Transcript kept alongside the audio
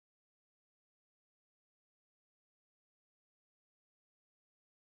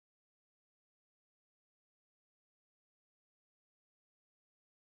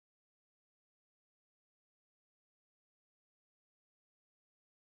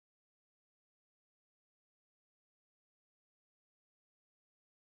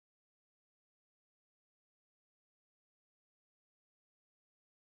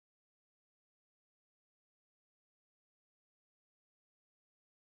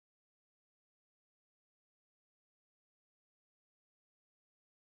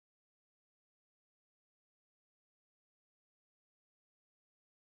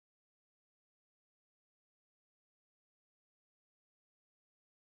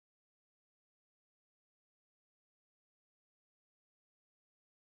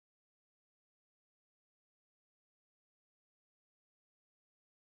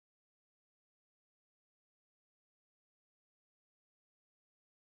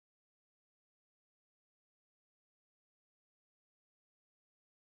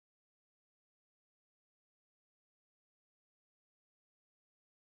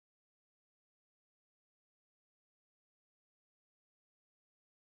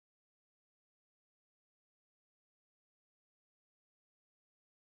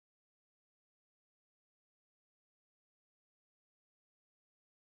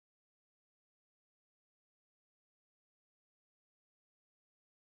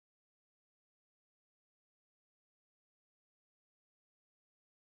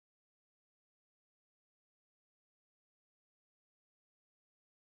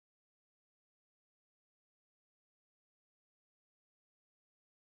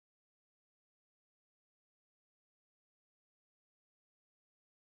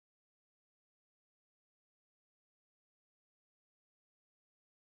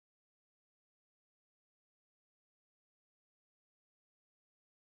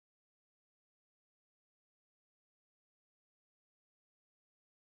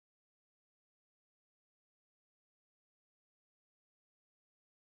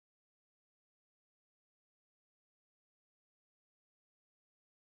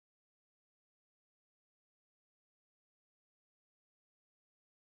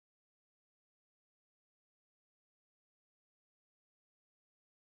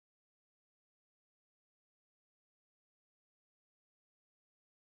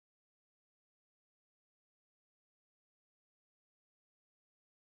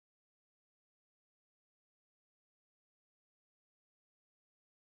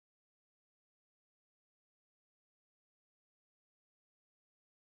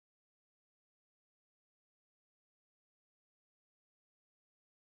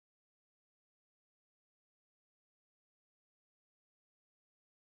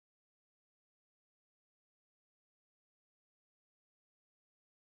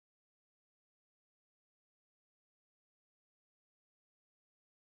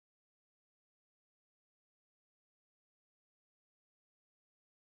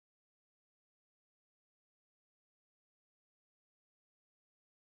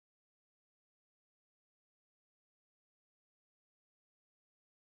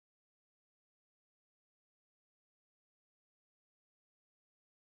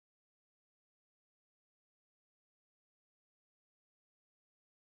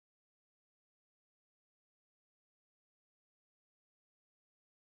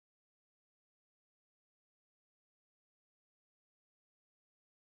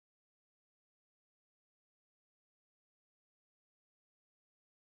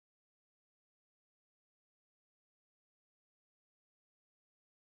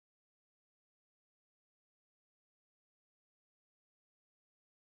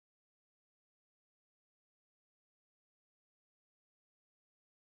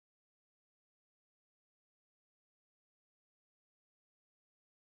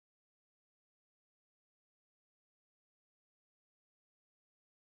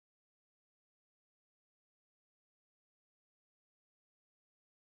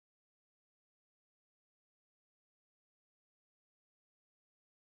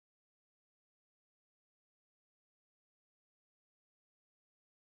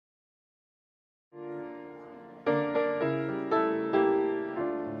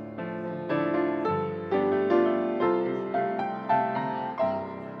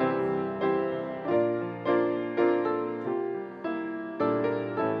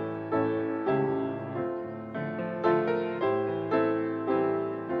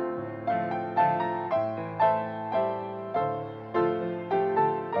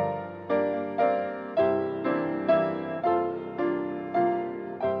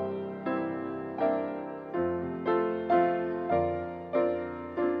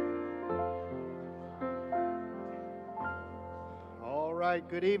right,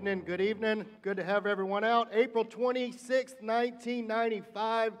 good evening, good evening. Good to have everyone out. April 26th,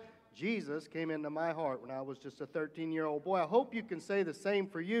 1995, Jesus came into my heart when I was just a 13-year-old boy. I hope you can say the same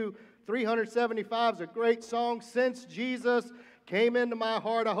for you. 375 is a great song, Since Jesus Came Into My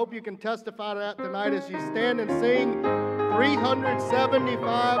Heart. I hope you can testify to that tonight as you stand and sing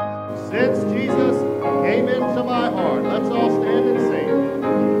 375, Since Jesus Came Into My Heart. Let's all stand and sing.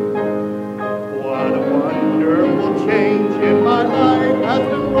 What a wonderful change in my life has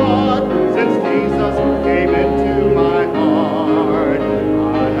been wrought since Jesus came into my heart.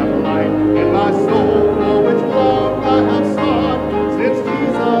 I have light in my soul for which long I have sought since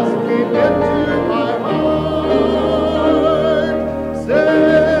Jesus came into my heart.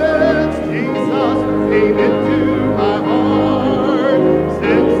 Since Jesus came into my heart.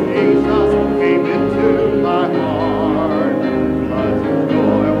 Since Jesus came into my heart. Floods of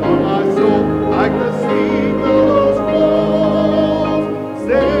joy for my soul like the sea billows flows.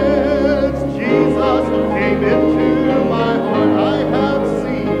 Since Jesus came into my heart, I have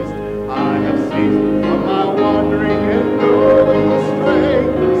ceased from my wandering and going astray.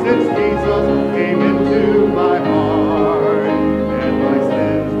 Since Jesus came into my heart, and my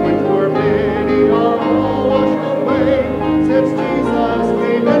sins, which were many, are all washed away. Since Jesus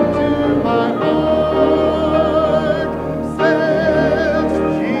came into my heart, since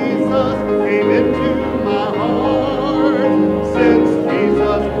Jesus came into my heart, since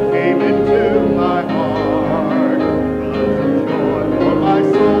Jesus came into my heart, floods of joy for my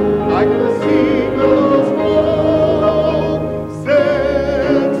soul like the sea billows flow.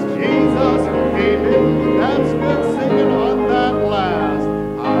 Since Jesus came in, that's good singing on that last.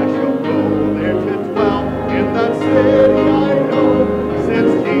 I shall go there to dwell in that city I know.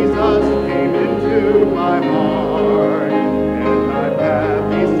 Since Jesus came into my heart, and I've had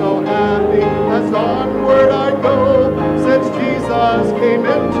me so happy as onward I go. Since Jesus came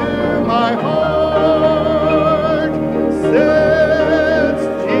into my heart, since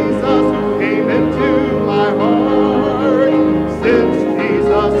Jesus came into my heart, since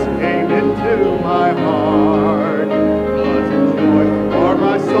Jesus came into my heart, floods of joy for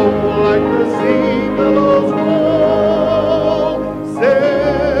my soul like the sea billows flow.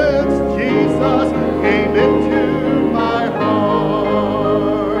 Since Jesus came into my heart.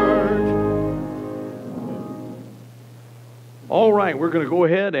 All right, we're going to go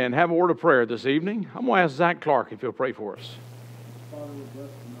ahead and have a word of prayer this evening. I'm going to ask Zach Clark if he'll pray for us. Father, we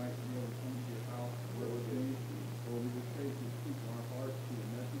bless tonight to be able to come to your house, Lord, with you. Lord, we just pray to speak to our hearts to the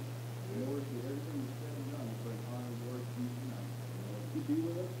message. Lord, to everything that's said and done, we pray honor, Lord, to you tonight. Lord, you be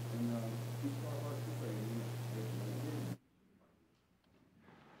with us and speak to our hearts to pray. Amen.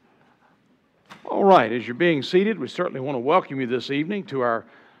 All right, as you're being seated, we certainly want to welcome you this evening to our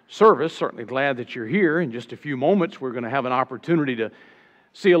service. Certainly glad that you're here. In just a few moments, we're going to have an opportunity to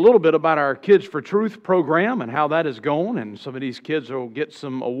see a little bit about our Kids for Truth program and how that is going. And some of these kids will get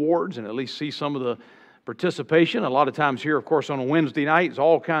some awards and at least see some of the participation. A lot of times here, of course, on a Wednesday night, there's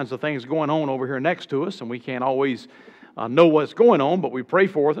all kinds of things going on over here next to us, and we can't always know what's going on, but we pray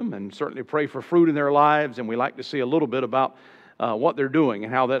for them and certainly pray for fruit in their lives, and we like to see a little bit about what they're doing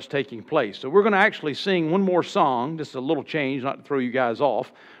and how that's taking place. So we're going to actually sing one more song, just a little change, not to throw you guys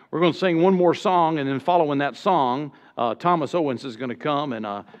off. We're going to sing one more song, and then following that song, Thomas Owens is going to come and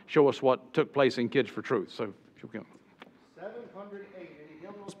show us what took place in Kids for Truth. So, if you can. 708, any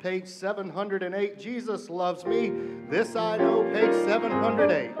hymnals, page 708. Jesus loves me, this I know, page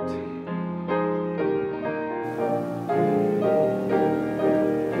 708.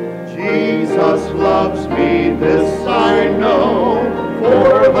 Jesus loves me, this I know,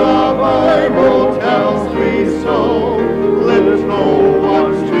 for the Bible tells me so. Little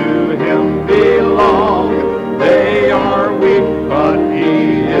ones to him belong, they are weak, but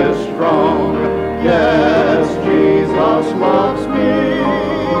he is strong. Yes, Jesus loves me,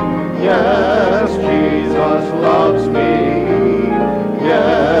 yes, Jesus loves me,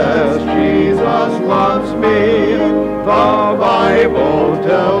 yes, Jesus loves me, the Bible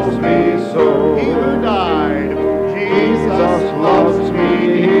tells me so. He who died, Jesus loves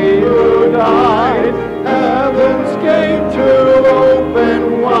me, he who died, heaven's gate to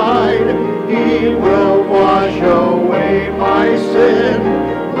open wide, he will wash away my sin,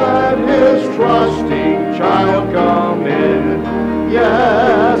 let his trusting child come in.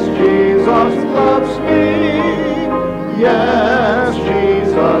 Yes, Jesus loves me, yes,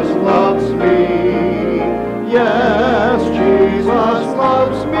 Jesus loves me, yes, Jesus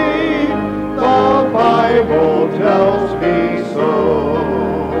loves me, the Bible tells me so.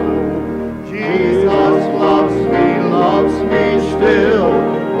 Jesus loves me still,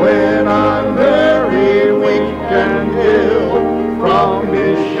 when I'm very weak and ill, from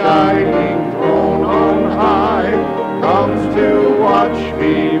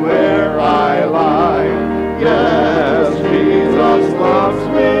loves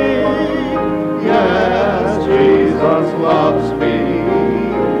me. Yes, Jesus loves me.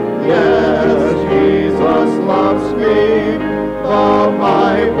 Yes, Jesus loves me. The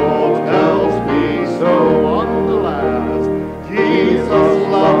Bible tells me so on the last. Jesus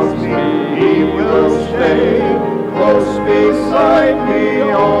loves me. He will stay close beside me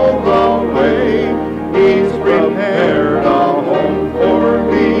all the way. He's prepared a home for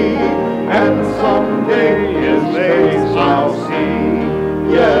me, and someday his face I'll see.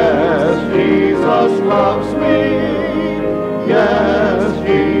 Yes, Jesus loves me. Yes,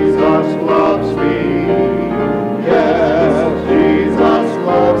 Jesus loves me. Yes, Jesus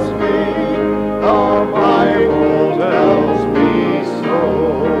loves me. The Bible tells me so.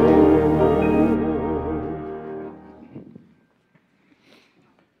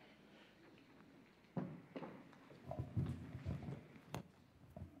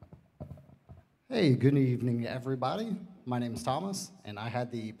 Hey, good evening, everybody. My name is Thomas, and I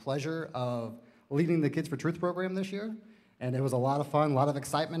had the pleasure of leading the Kids for Truth program this year, and it was a lot of fun, a lot of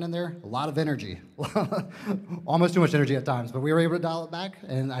excitement in there, a lot of energy. Almost too much energy at times, but we were able to dial it back,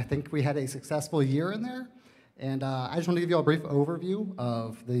 and I think we had a successful year in there. And I just want to give you all a brief overview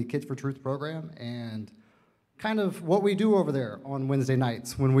of the Kids for Truth program and kind of what we do over there on Wednesday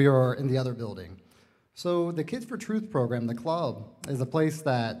nights when we are in the other building. So the Kids for Truth program, the club, is a place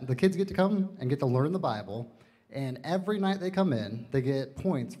that the kids get to come and get to learn the Bible, and every night they come in, they get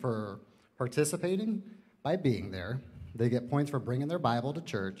points for participating by being there. They get points for bringing their Bible to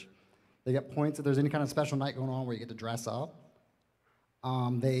church. They get points if there's any kind of special night going on where you get to dress up.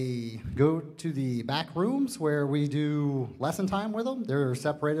 They go to the back rooms where we do lesson time with them. They're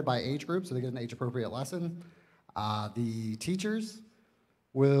separated by age group, so they get an age-appropriate lesson. The teachers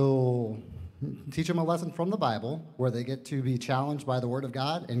will teach them a lesson from the Bible where they get to be challenged by the Word of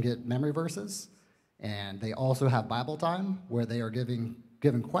God and get memory verses. And they also have Bible time where they are given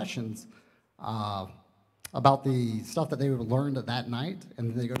questions about the stuff that they learned that night, and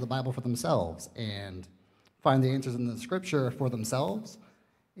then they go to the Bible for themselves and find the answers in the Scripture for themselves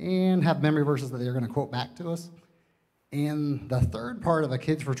and have memory verses that they're going to quote back to us. And the third part of a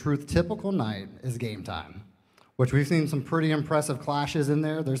Kids for Truth typical night is game time, which we've seen some pretty impressive clashes in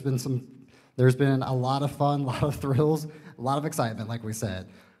there. There's been a lot of fun, a lot of thrills, a lot of excitement, like we said.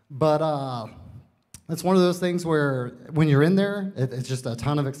 But it's one of those things where when you're in there, it's just a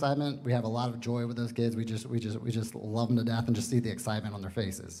ton of excitement. We have a lot of joy with those kids. We just love them to death and just see the excitement on their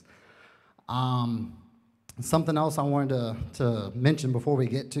faces. Something else I wanted to mention before we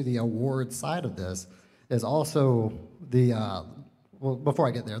get to the award side of this is also before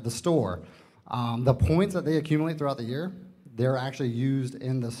I get there, the store. The points that they accumulate throughout the year, they're actually used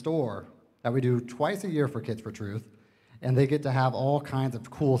in the store that we do twice a year for Kids for Truth, and they get to have all kinds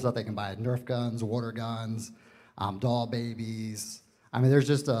of cool stuff they can buy: Nerf guns, water guns, doll babies. I mean, there's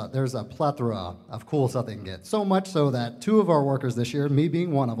a plethora of cool stuff they can get. So much so that two of our workers this year, me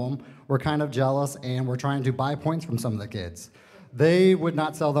being one of them, were kind of jealous and were trying to buy points from some of the kids. They would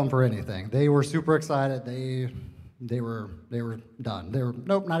not sell them for anything. They were super excited. They were done. They were,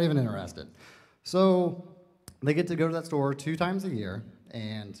 nope, not even interested. So they get to go to that store 2 times a year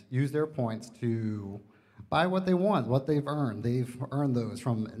and use their points to buy what they want, what they've earned. They've earned those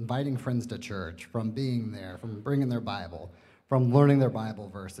from inviting friends to church, from being there, from bringing their Bible, from learning their Bible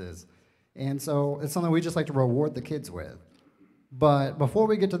verses. And so it's something we just like to reward the kids with. But before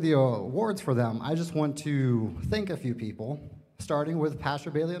we get to the awards for them, I just want to thank a few people, starting with Pastor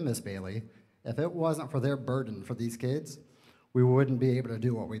Bailey and Miss Bailey. If it wasn't for their burden for these kids, we wouldn't be able to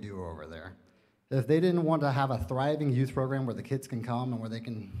do what we do over there. If they didn't want to have a thriving youth program where the kids can come and where they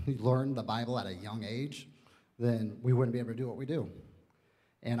can learn the Bible at a young age, then we wouldn't be able to do what we do.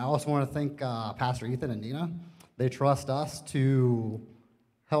 And I also want to thank Pastor Ethan and Nina. They trust us to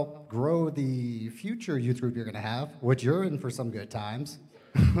help grow the future youth group you're going to have, which you're in for some good times.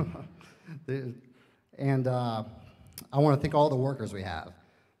 And I want to thank all the workers we have,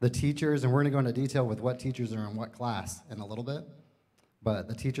 the teachers, and we're going to go into detail with what teachers are in what class in a little bit. But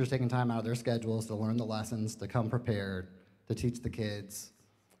the teachers taking time out of their schedules to learn the lessons, to come prepared, to teach the kids,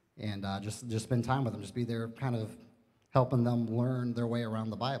 and just spend time with them, just be there kind of helping them learn their way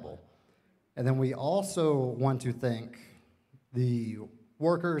around the Bible. And then we also want to thank the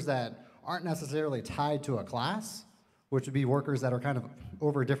workers that aren't necessarily tied to a class, which would be workers that are kind of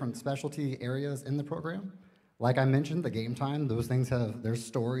over different specialty areas in the program. Like I mentioned, the game time, those things there's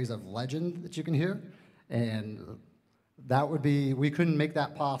stories of legend that you can hear, and that would be, we couldn't make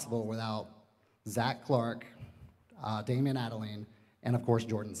that possible without Zach Clark, Damian Adeline, and of course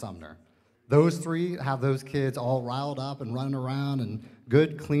Jordan Sumner. Those three have those kids all riled up and running around and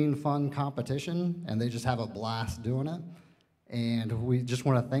good, clean, fun competition, and they just have a blast doing it. And we just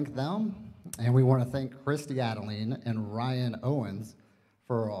want to thank them, and we want to thank Christy Adeline and Ryan Owens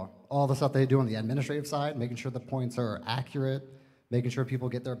for all the stuff they do on the administrative side, making sure the points are accurate, making sure people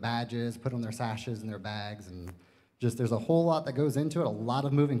get their badges, put on their sashes and their bags, and just there's a whole lot that goes into it, a lot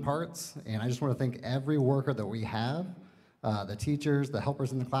of moving parts, and I just want to thank every worker that we have, the teachers, the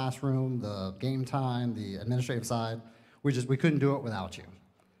helpers in the classroom, the game time, the administrative side. We couldn't do it without you.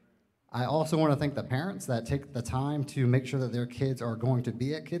 I also want to thank the parents that take the time to make sure that their kids are going to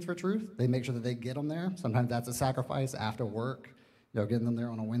be at Kids for Truth. They make sure that they get them there. Sometimes that's a sacrifice after work, getting them there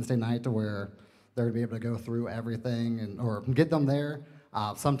on a Wednesday night to where they're going to be able to go through everything or get them there.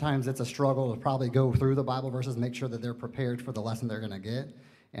 Sometimes it's a struggle to probably go through the Bible verses, make sure that they're prepared for the lesson they're going to get.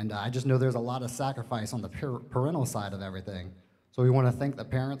 And I just know there's a lot of sacrifice on the parental side of everything. So we want to thank the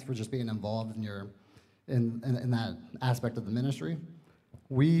parents for just being involved in that aspect of the ministry.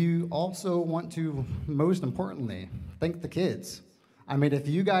 We also want to, most importantly, thank the kids. I mean, if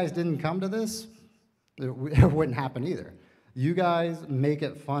you guys didn't come to this, it wouldn't happen either. You guys make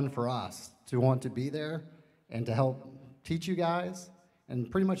it fun for us to want to be there and to help teach you guys and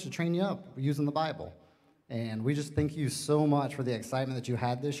pretty much to train you up using the Bible. And we just thank you so much for the excitement that you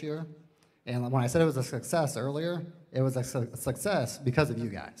had this year. And when I said it was a success earlier, it was a success because of you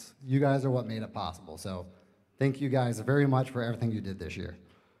guys. You guys are what made it possible. So thank you guys very much for everything you did this year.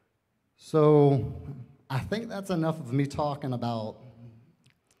 So I think that's enough of me talking about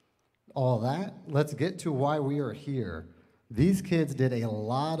all that. Let's get to why we are here. These kids did a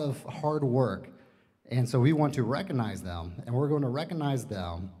lot of hard work, and so we want to recognize them, and we're going to recognize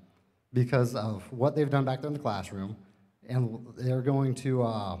them because of what they've done back there in the classroom, and they're going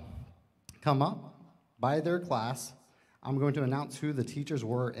to come up by their class. I'm going to announce who the teachers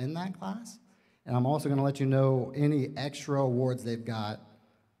were in that class, and I'm also going to let you know any extra awards they've got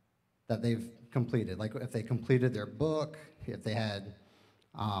that they've completed, like if they completed their book, if they had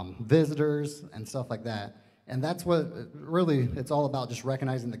visitors and stuff like that. And that's what really it's all about, just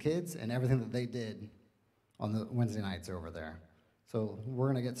recognizing the kids and everything that they did on the Wednesday nights over there. So we're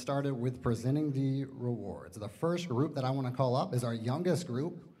going to get started with presenting the rewards. The first group that I want to call up is our youngest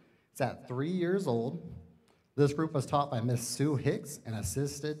group. It's at 3 years old. This group was taught by Miss Sue Hicks and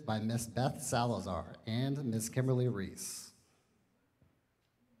assisted by Miss Beth Salazar and Miss Kimberly Reese.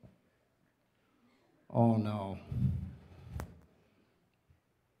 Oh no.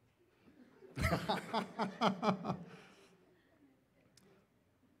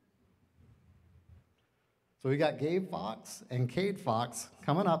 So we got Gabe Fox and Cade Fox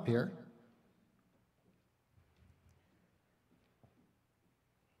coming up here.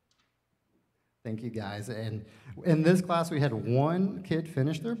 Thank you, guys. And in this class, we had one kid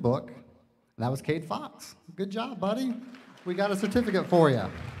finish their book, and that was Cade Fox. Good job, buddy. We got a certificate for you.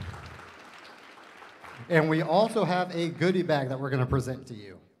 And we also have a goodie bag that we're going to present to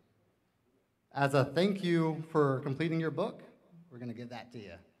you. As a thank you for completing your book, we're going to give that to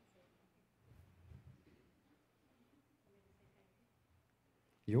you.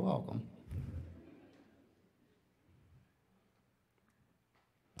 You're welcome.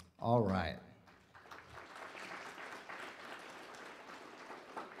 All right.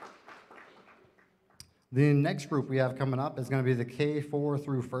 The next group we have coming up is going to be the K4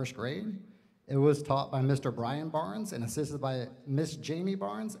 through first grade. It was taught by Mr. Brian Barnes and assisted by Miss Jamie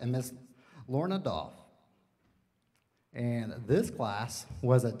Barnes and Miss Lorna Doff. And this class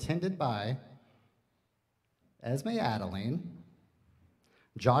was attended by Esme Adeline,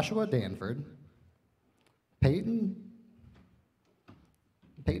 Joshua Danford, Peyton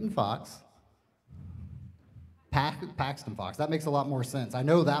Fox, Paxton Fox. That makes a lot more sense. I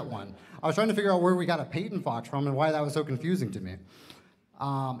know that one. I was trying to figure out where we got a Peyton Fox from and why that was so confusing to me.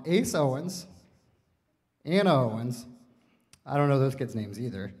 Ace Owens, Anna Owens, I don't know those kids' names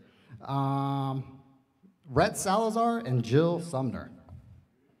either. Rhett Salazar and Jill Sumner.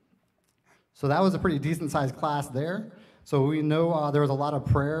 So that was a pretty decent-sized class there. So we know there was a lot of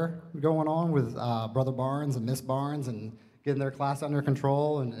prayer going on with Brother Barnes and Miss Barnes and getting their class under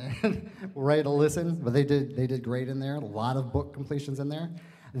control and ready to listen. But they did great in there. A lot of book completions in there.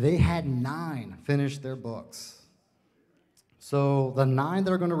 They had 9 finish their books. So the 9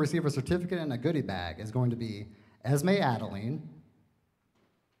 that are going to receive a certificate and a goodie bag is going to be Esme Adeline.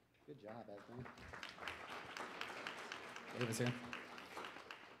 Good job, Esme. Ava's here.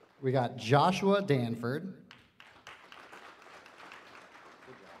 We got Joshua Danford.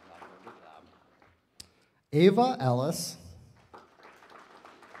 Good job, Joshua. Good job. Ava Ellis.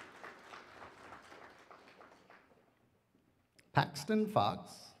 Paxton Fox.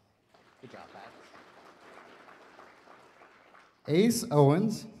 Good job, Pax. Ace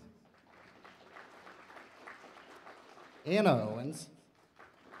Owens. Anna Owens,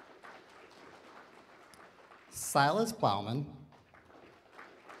 Silas Plowman,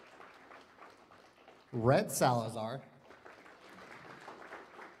 Red Salazar,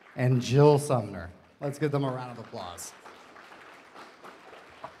 and Jill Sumner. Let's give them a round of applause.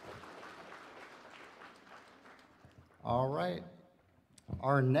 All right.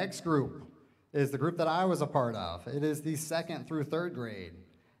 Our next group is the group that I was a part of. It is the 2nd through 3rd grade.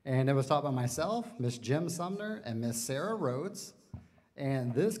 And it was taught by myself, Miss Jim Sumner, and Miss Sarah Rhodes.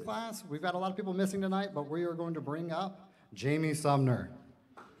 And this class, we've got a lot of people missing tonight, but we are going to bring up Jamie Sumner.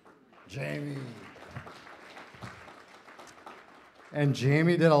 Jamie. And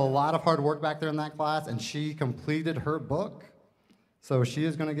Jamie did a lot of hard work back there in that class, and she completed her book. So she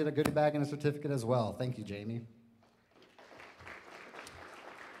is going to get a goodie bag and a certificate as well. Thank you, Jamie.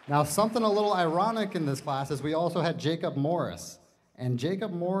 Now, something a little ironic in this class is we also had Jacob Morris. And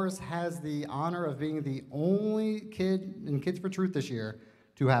Jacob Morris has the honor of being the only kid in Kids for Truth this year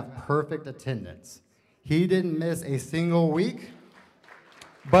to have perfect attendance. He didn't miss a single week,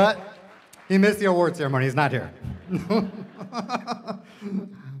 but he missed the award ceremony. He's not here.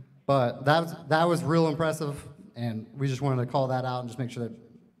 But that was real impressive, and we just wanted to call that out and just make sure that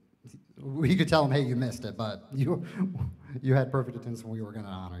we could tell him, hey, you missed it, but you had perfect attendance, and we were going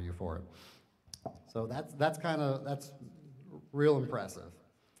to honor you for it. So that's real impressive.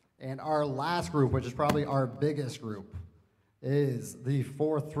 And our last group, which is probably our biggest group, is the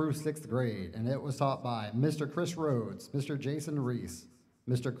 4th through 6th grade, and it was taught by Mr. Chris Rhodes, Mr. Jason Reese,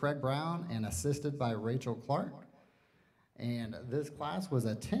 Mr. Craig Brown, and assisted by Rachel Clark. And this class was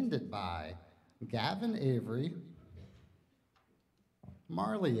attended by Gavin Avery,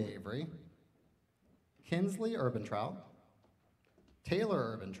 Marley Avery, Kinsley Urbantrout,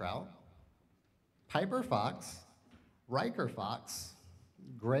 Taylor Urbantrout, Piper Fox, Riker Fox,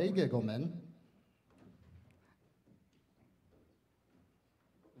 Gray Giggleman,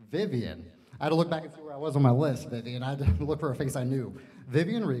 Vivian. I had to look back and see where I was on my list, Vivian. I had to look for a face I knew.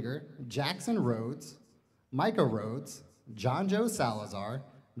 Vivian Rieger, Jackson Rhodes, Micah Rhodes, John Joe Salazar,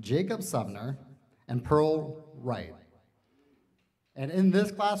 Jacob Sumner, and Pearl Wright. And in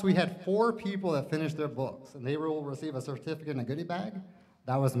this class, we had 4 people that finished their books, and they will receive a certificate and a goodie bag.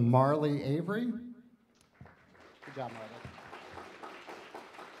 That was Marley Avery. Good job,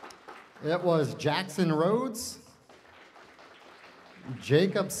 Marley. It was Jackson Rhodes,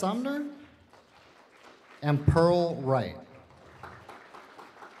 Jacob Sumner, and Pearl Wright.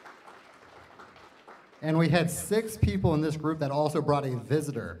 And we had 6 people in this group that also brought a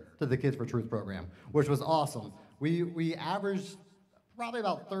visitor to the Kids for Truth program, which was awesome. We averaged probably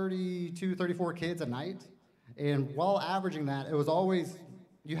about 32, 34 kids a night. And while averaging that, it was always,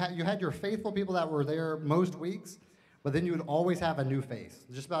 you had your faithful people that were there most weeks, but then you would always have a new face.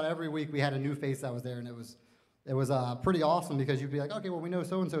 Just about every week we had a new face that was there, and it was pretty awesome because you'd be like, okay, well, we know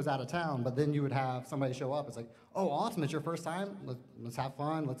so-and-so's out of town, but then you would have somebody show up. It's like, oh, awesome, it's your first time. Let's have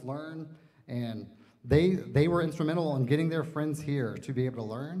fun, let's learn. And they were instrumental in getting their friends here to be able to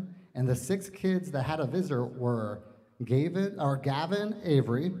learn. And the 6 kids that had a visitor were Gavin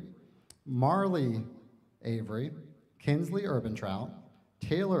Avery, Marley Avery, Kinsley Urbantrout,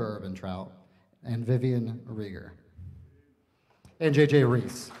 Taylor Urbantrout, and Vivian Rieger. And JJ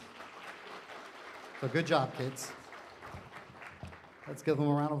Reese. So good job, kids. Let's give them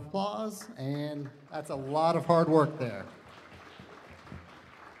a round of applause, and that's a lot of hard work there.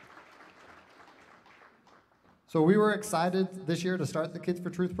 So we were excited this year to start the Kids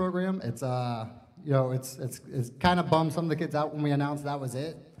for Truth program. It's it's kind of bummed some of the kids out when we announced that was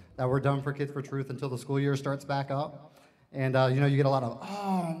it, that we're done for Kids for Truth until the school year starts back up. And you get a lot of,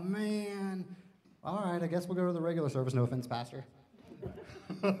 oh man, all right, I guess we'll go to the regular service. No offense, Pastor.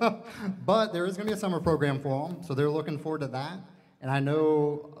 But there is going to be a summer program for them, so they're looking forward to that. And I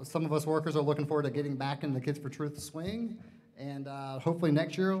know some of us workers are looking forward to getting back in the Kids for Truth swing. And hopefully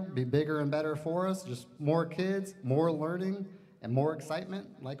next year will be bigger and better for us. Just more kids, more learning, and more excitement,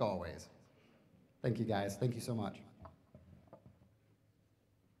 like always. Thank you, guys. Thank you so much.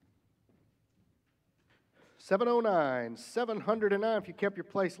 709, 709, if you kept your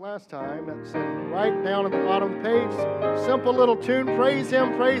place last time. That's right down at the bottom of the page. Simple little tune. Praise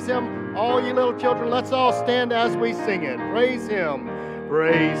Him, all you little children. Let's all stand as we sing it. Praise Him,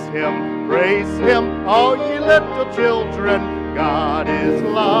 all ye little children. God is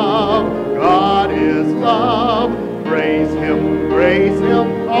love, God is love. Praise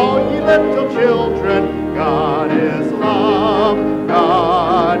Him, all ye little children. God is love,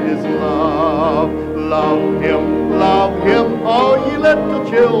 God is love. Love Him, all ye little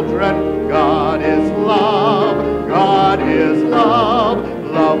children. God is love, God is love.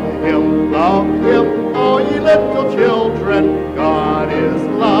 love Him, all ye little children. God is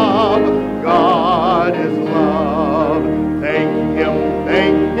love, God is love. Thank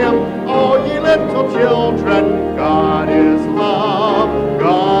Him, all ye little children. God is love,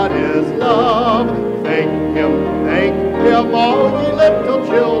 God is love. Thank Him, all ye little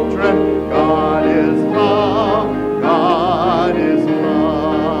children. God is love, God is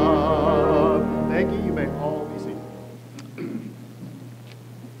love. Thank you. You may all be seated.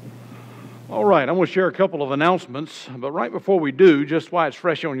 All right, I'm going to share a couple of announcements, but right before we do, just why it's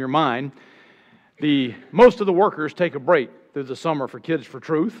fresh on your mind, most of the workers take a break through the summer for Kids for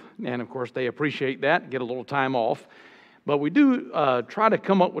Truth, and of course they appreciate that, get a little time off. But we do try to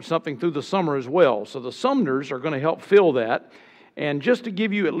come up with something through the summer as well. So the Sumners are going to help fill that. And just to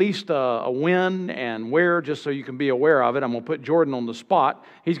give you at least a when and where, just so you can be aware of it, I'm going to put Jordan on the spot.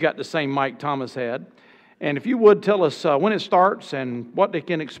 He's got the same mic Thomas had. And if you would tell us when it starts and what they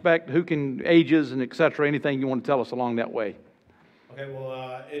can expect, who can, ages and et cetera, anything you want to tell us along that way. Okay,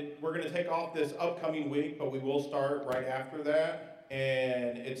 well, we're going to take off this upcoming week, but we will start right after that.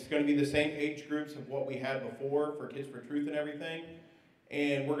 And it's going to be the same age groups of what we had before for Kids for Truth and everything.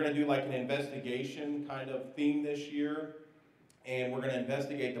 And we're going to do like an investigation kind of theme this year. And we're going to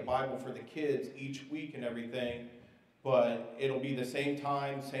investigate the Bible for the kids each week and everything. But it'll be the same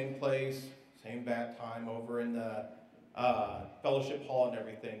time, same place, same bat time over in the fellowship hall and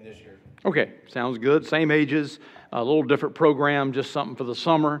everything this year. Okay, sounds good. Same ages, a little different program, just something for the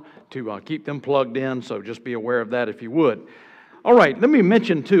summer to keep them plugged in. So just be aware of that if you would. All right, let me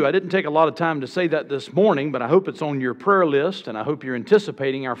mention too, I didn't take a lot of time to say that this morning, but I hope it's on your prayer list, and I hope you're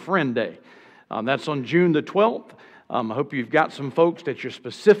anticipating our Friend Day. That's on June the 12th. I hope you've got some folks that you're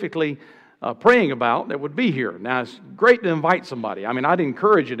specifically praying about that would be here. Now, it's great to invite somebody. I mean, I'd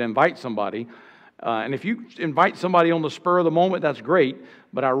encourage you to invite somebody. And if you invite somebody on the spur of the moment, that's great.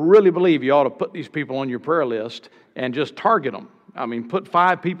 But I really believe you ought to put these people on your prayer list and just target them. I mean, put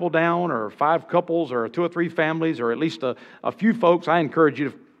 5 people down, or 5 couples, or 2 or 3 families, or at least a few folks. I encourage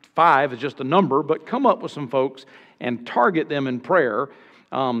you to 5 is just a number, but come up with some folks and target them in prayer.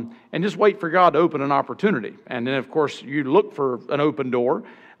 And just wait for God to open an opportunity. And then, of course, you look for an open door.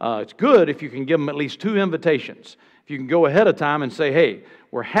 It's good if you can give them at least 2 invitations. If you can go ahead of time and say, hey,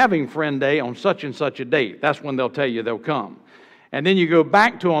 we're having Friend Day on such and such a date. That's when they'll tell you they'll come. And then you go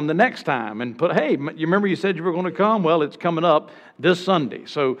back to them the next time and put, hey, you remember you said you were going to come? Well, it's coming up this Sunday.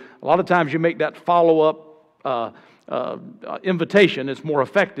 So a lot of times you make that follow-up invitation. It's more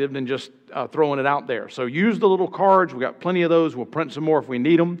effective than just throwing it out there. So use the little cards. We've got plenty of those. We'll print some more if we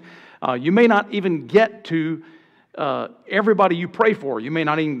need them. You may not even get to everybody you pray for. You may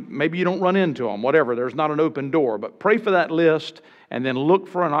not even, maybe you don't run into them, whatever. There's not an open door. But pray for that list and then look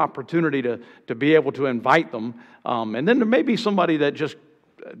for an opportunity to be able to invite them. And then there may be somebody that just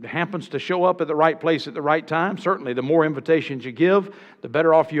happens to show up at the right place at the right time. Certainly, the more invitations you give, the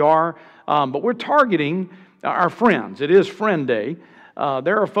better off you are. But we're targeting our friends. It is Friend Day.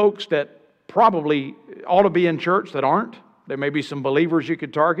 There are folks that probably ought to be in church that aren't. There may be some believers you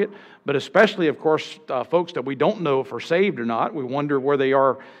could target, but especially, of course, folks that we don't know if are saved or not. We wonder where they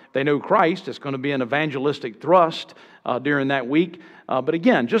are. They know Christ. It's going to be an evangelistic thrust during that week. But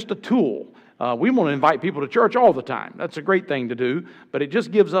again, just a tool. We want to invite people to church all the time. That's a great thing to do, but it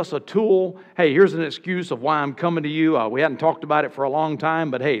just gives us a tool. Hey, here's an excuse of why I'm coming to you. We hadn't talked about it for a long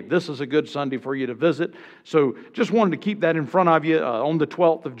time, but hey, this is a good Sunday for you to visit. So just wanted to keep that in front of you on the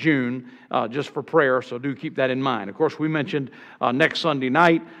 12th of June, just for prayer, so do keep that in mind. Of course, we mentioned next Sunday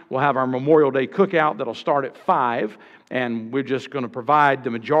night, we'll have our Memorial Day cookout that'll start at 5. And we're just going to provide the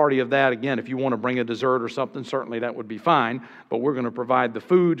majority of that. Again, if you want to bring a dessert or something, certainly that would be fine. But we're going to provide the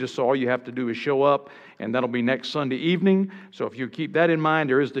food, just so all you have to do is show up. And that'll be next Sunday evening. So if you keep that in mind,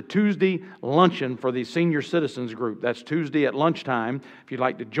 there is the Tuesday luncheon for the senior citizens group. That's Tuesday at lunchtime. If you'd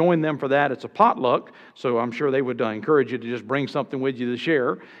like to join them for that, it's a potluck. So I'm sure they would encourage you to just bring something with you to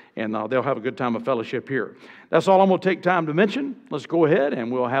share. And they'll have a good time of fellowship here. That's all I'm going to take time to mention. Let's go ahead and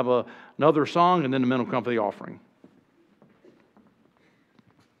we'll have another song, and then the men will come for the offering.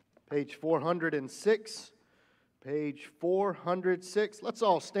 Page 406. Page 406. Let's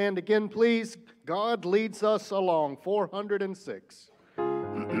all stand again, please. God leads us along. 406.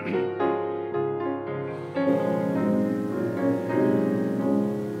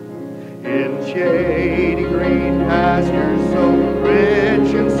 In shady green pastures so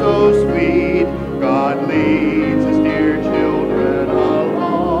rich and so sweet, God leads his dear children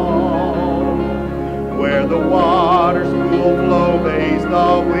along. Where the water's cool flow bathes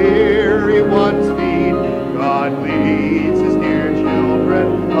the weary one's feet, God leads his dear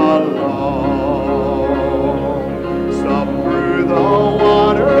children along. Some through the water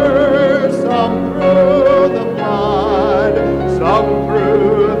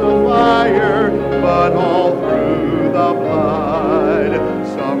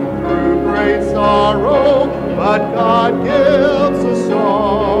but God gives a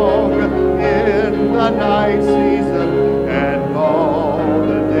song in the night season and all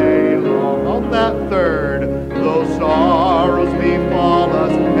the day long. On that third, though sorrows befall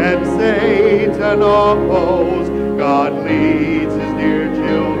us and Satan oppose, God leads his dear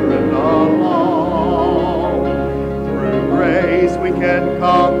children along. Through grace we can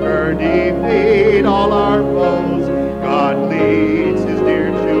conquer, defeat all our foes. God leads his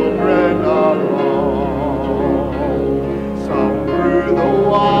dear children along. Some through the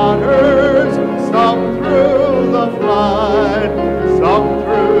waters, some through the flood, some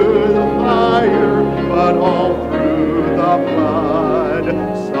through the fire, but all through the blood.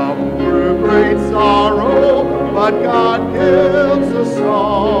 Some through great sorrow, but God gives a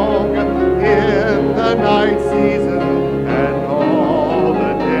song in the night season and all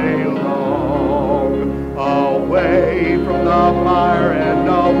the day long. Away from the fire and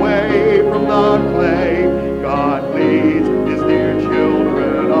away from the clay, God leads his dear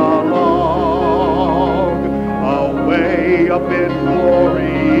children along. Away up in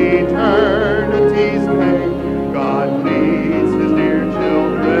glory, eternity's name, God leads his dear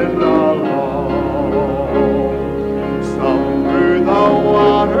children along. Some through the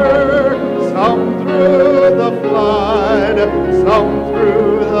water, some through the flood, some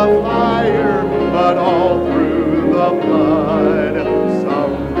through the fire, but all through the blood.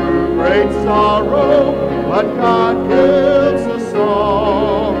 Some through great sorrow, but God gives a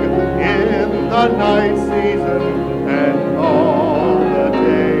song in the night season and all the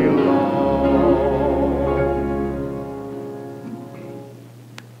day long.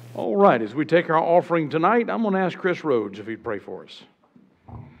 All right, as we take our offering tonight, I'm going to ask Chris Rhodes if he'd pray for us.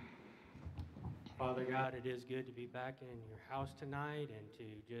 Father God, it is good to be back in your house tonight and to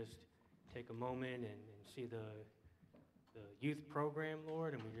just take a moment and see the youth program,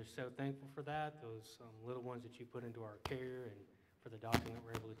 Lord, and we're just so thankful for that, those little ones that you put into our care, and for the doctrine that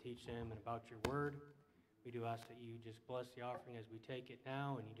we're able to teach them and about your word. We do ask that you just bless the offering as we take it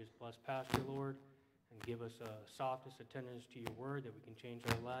now, and you just bless Pastor, Lord, and give us a softest attendance to your word that we can change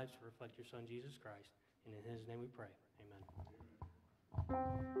our lives to reflect your Son, Jesus Christ. And in his name we pray. Amen.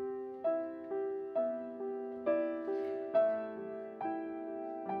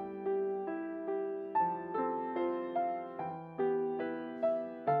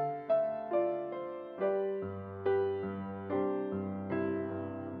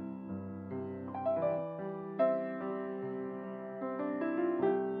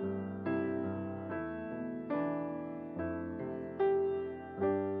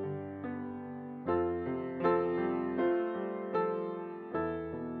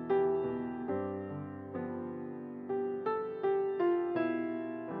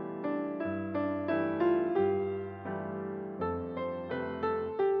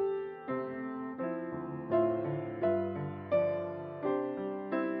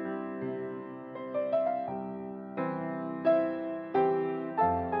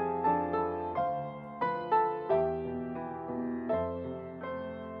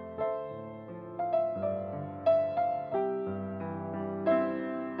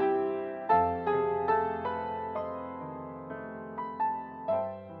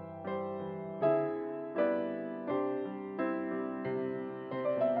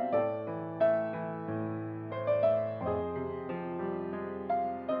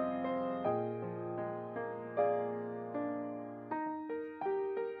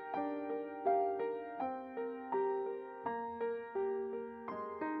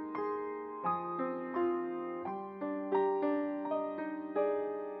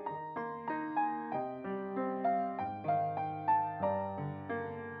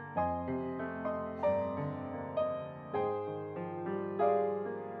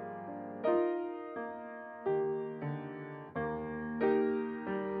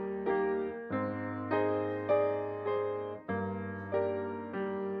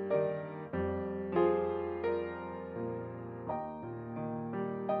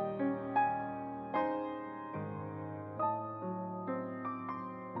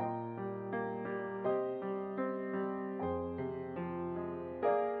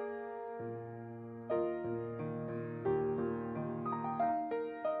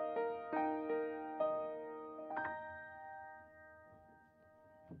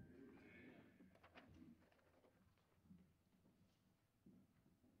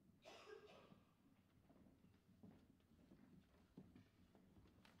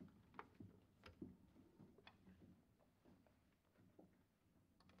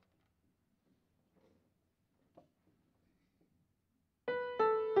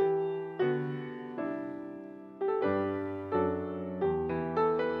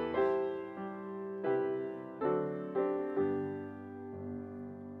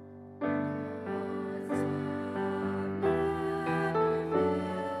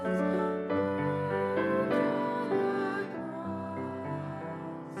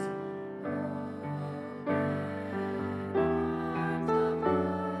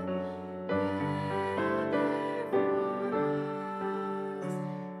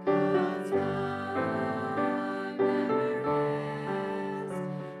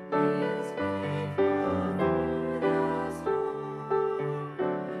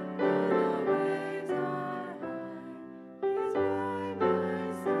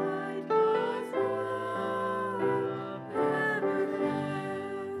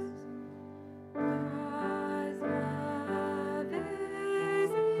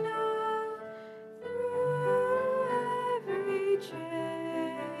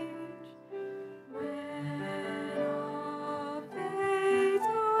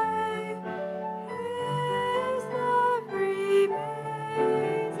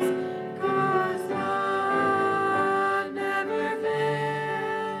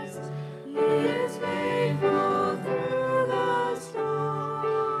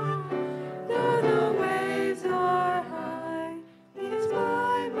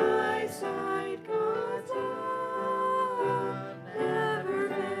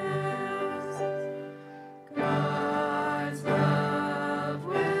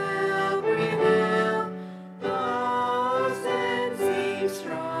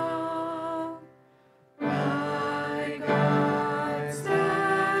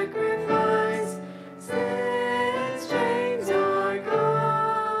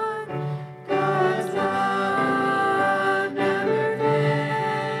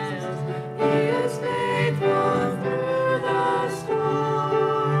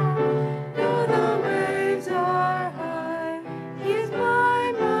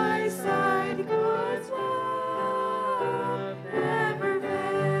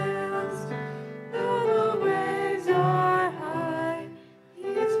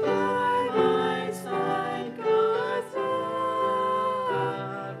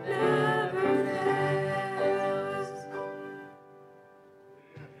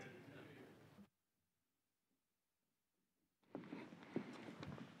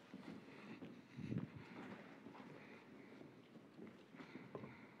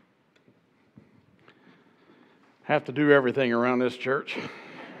 Have to do everything around this church.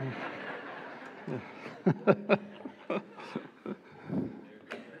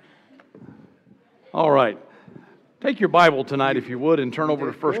 All right. Take your Bible tonight, if you would, and turn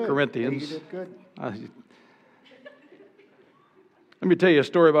over to 1 Corinthians. You did good. Let me tell you a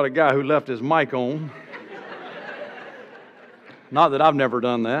story about a guy who left his mic on. Not that I've never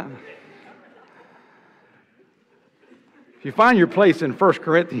done that. If you find your place in 1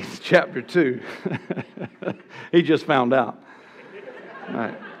 Corinthians chapter 2, he just found out. All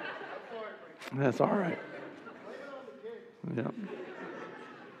right. That's all right. Yep.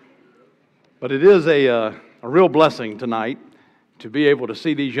 But it is a real blessing tonight to be able to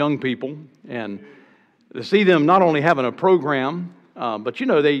see these young people and to see them not only having a program, but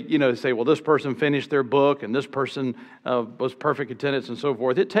they say, well, this person finished their book and this person was perfect attendance and so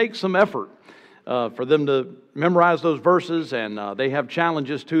forth. It takes some effort for them to memorize those verses, and they have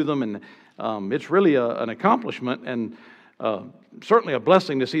challenges to them, and it's really an accomplishment and certainly a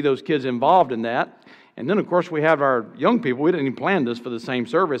blessing to see those kids involved in that. And then, of course, we have our young people. We didn't even plan this for the same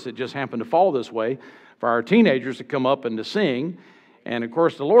service. It just happened to fall this way for our teenagers to come up and to sing. And, of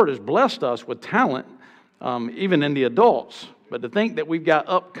course, the Lord has blessed us with talent, even in the adults. But to think that we've got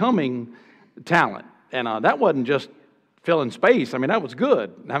upcoming talent, and that wasn't just filling space. I mean, that was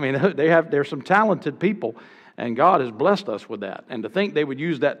good. I mean, there's some talented people, and God has blessed us with that. And to think they would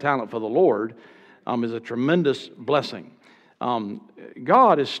use that talent for the Lord is a tremendous blessing.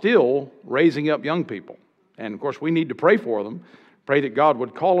 God is still raising up young people. And, of course, we need to pray for them. Pray that God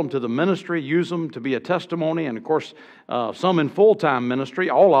would call them to the ministry, use them to be a testimony, and, of course, some in full-time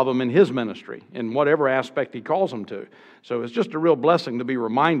ministry, all of them in His ministry, in whatever aspect He calls them to. So it's just a real blessing to be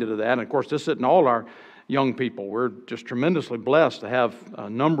reminded of that. And, of course, this isn't all our young people. We're just tremendously blessed to have a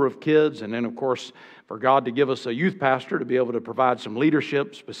number of kids, and then, of course, for God to give us a youth pastor to be able to provide some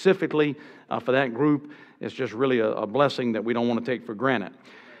leadership specifically for that group. It's just really a blessing that we don't want to take for granted.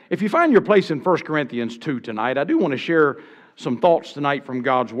 If you find your place in 1 Corinthians 2 tonight, I do want to share some thoughts tonight from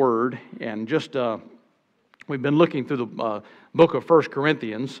God's Word. And just, we've been looking through the book of 1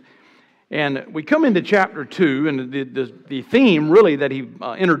 Corinthians. And we come into chapter 2, and the theme really that he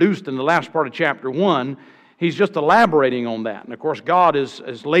introduced in the last part of chapter 1, he's just elaborating on that. And of course, God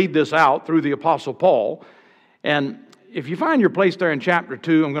has laid this out through the Apostle Paul. And if you find your place there in chapter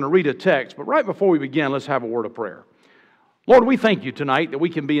 2, I'm going to read a text. But right before we begin, let's have a word of prayer. Lord, we thank you tonight that we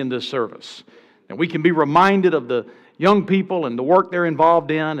can be in this service, and we can be reminded of the young people and the work they're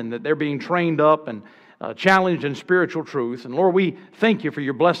involved in, and that they're being trained up and challenged in spiritual truth. And Lord, we thank you for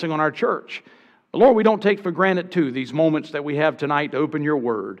your blessing on our church. But Lord, we don't take for granted, too, these moments that we have tonight to open your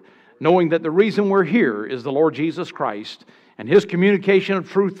word, knowing that the reason we're here is the Lord Jesus Christ and His communication of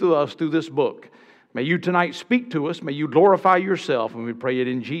truth to us through this book. May you tonight speak to us. May you glorify yourself, and we pray it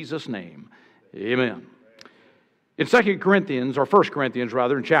in Jesus' name. Amen. In 2 Corinthians, or 1 Corinthians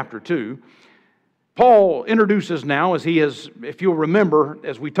rather, in chapter 2, Paul introduces now, as he has, if you'll remember,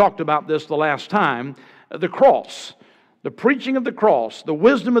 as we talked about this the last time, the cross, the preaching of the cross, the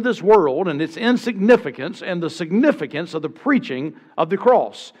wisdom of this world and its insignificance, and the significance of the preaching of the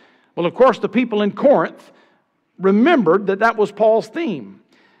cross. Well, of course, the people in Corinth remembered that that was Paul's theme.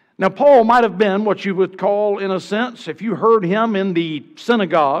 Now, Paul might have been what you would call, in a sense, if you heard him in the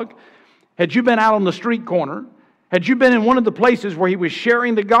synagogue, had you been out on the street corner, had you been in one of the places where he was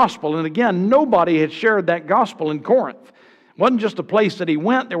sharing the gospel, and again, nobody had shared that gospel in Corinth. It wasn't just a place that he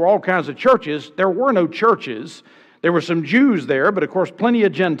went. There were all kinds of churches. There were no churches. There were some Jews there, but of course plenty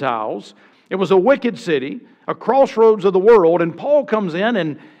of Gentiles. It was a wicked city, a crossroads of the world, and Paul comes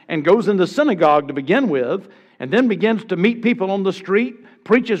in and goes in the synagogue to begin with, and then begins to meet people on the street,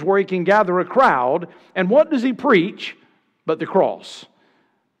 preaches where he can gather a crowd, and what does he preach but the cross?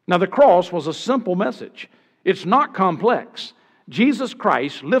 Now, the cross was a simple message. It's not complex. Jesus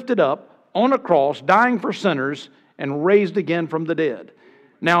Christ lifted up on a cross, dying for sinners, and raised again from the dead.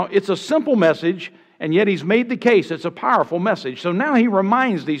 Now, it's a simple message, and yet he's made the case. It's a powerful message. So now he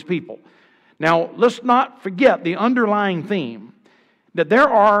reminds these people. Now, let's not forget the underlying theme, that there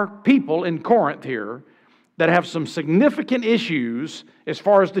are people in Corinth here that have some significant issues as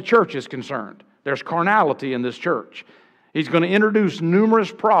far as the church is concerned. There's carnality in this church. He's going to introduce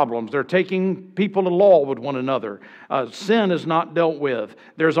numerous problems. They're taking people to law with one another. Sin is not dealt with.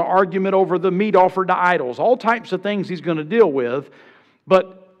 There's an argument over the meat offered to idols. All types of things he's going to deal with.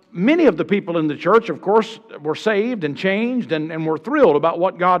 But many of the people in the church, of course, were saved and changed and were thrilled about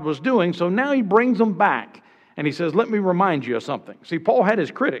what God was doing. So now he brings them back. And he says, let me remind you of something. See, Paul had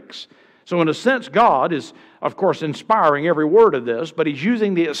his critics. So in a sense, God is, of course, inspiring every word of this. But he's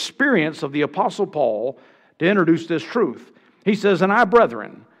using the experience of the Apostle Paul to introduce this truth. He says, and I,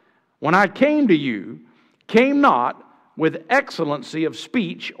 brethren, when I came to you, came not with excellency of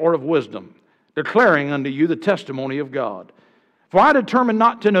speech or of wisdom, declaring unto you the testimony of God. For I determined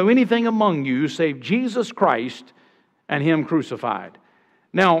not to know anything among you save Jesus Christ and Him crucified.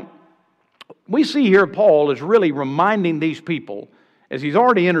 Now, we see here Paul is really reminding these people, as he's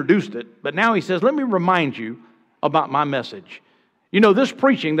already introduced it, but now he says, let me remind you about my message. You know, this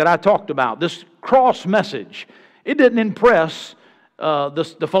preaching that I talked about, this cross message, it didn't impress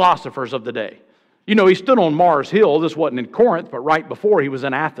the philosophers of the day. You know, he stood on Mars Hill. This wasn't in Corinth, but right before he was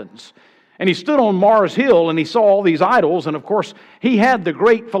in Athens. And he stood on Mars Hill and he saw all these idols. And of course, he had the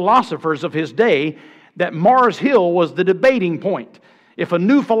great philosophers of his day that Mars Hill was the debating point. If a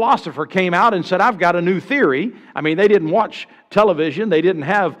new philosopher came out and said, I've got a new theory, I mean, they didn't watch television, they didn't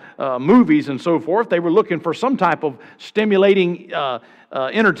have movies and so forth. They were looking for some type of stimulating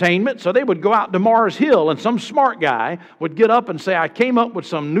entertainment, so they would go out to Mars Hill, and some smart guy would get up and say, I came up with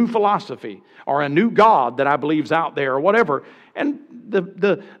some new philosophy, or a new God that I believe's out there, or whatever. And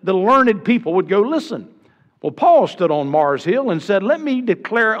the learned people would go listen. Well, Paul stood on Mars Hill and said, let me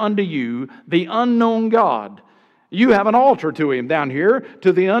declare unto you the unknown God. You have an altar to Him down here,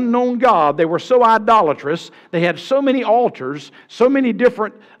 to the unknown God. They were so idolatrous. They had so many altars, so many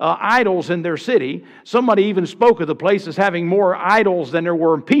different idols in their city. Somebody even spoke of the place as having more idols than there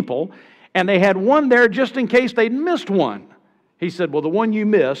were people. And they had one there just in case they'd missed one. He said, well, the one you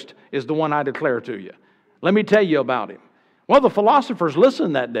missed is the one I declare to you. Let me tell you about Him. Well, the philosophers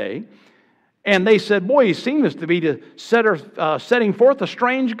listened that day. And they said, boy, he seems to be setting forth a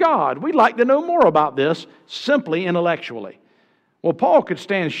strange God. We'd like to know more about this, simply intellectually. Well, Paul could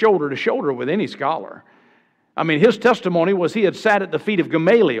stand shoulder to shoulder with any scholar. I mean, his testimony was he had sat at the feet of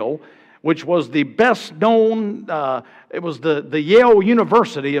Gamaliel, which was the best known, it was the Yale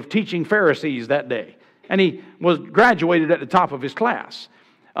University of teaching Pharisees that day. And he was graduated at the top of his class.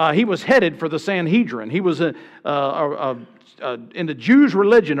 He was headed for the Sanhedrin. He was in the Jews'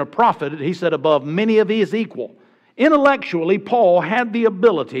 religion, a prophet, he said, above many of his equal. Intellectually, Paul had the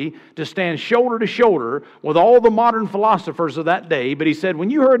ability to stand shoulder to shoulder with all the modern philosophers of that day, but he said,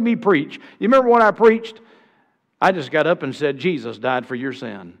 when you heard me preach, you remember what I preached? I just got up and said, Jesus died for your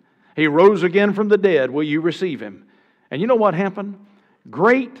sin. He rose again from the dead. Will you receive Him? And you know what happened?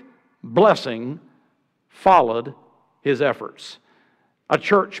 Great blessing followed his efforts. A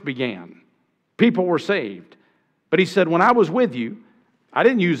church began. People were saved. But he said, when I was with you, I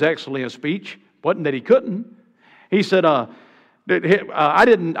didn't use excellent of speech. Wasn't that he couldn't. He said, I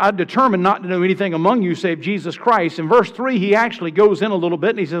determined not to know anything among you save Jesus Christ. In verse 3, he actually goes in a little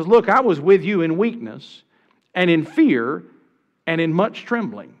bit and he says, look, I was with you in weakness and in fear and in much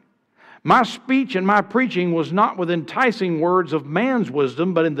trembling. My speech and my preaching was not with enticing words of man's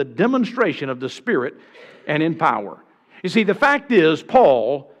wisdom, but in the demonstration of the Spirit and in power. You see, the fact is,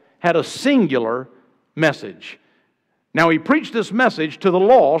 Paul had a singular message. Now, he preached this message to the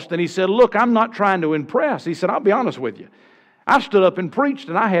lost, and he said, look, I'm not trying to impress. He said, I'll be honest with you. I stood up and preached,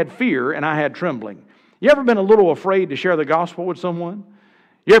 and I had fear, and I had trembling. You ever been a little afraid to share the gospel with someone?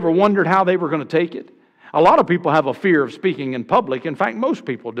 You ever wondered how they were going to take it? A lot of people have a fear of speaking in public. In fact, most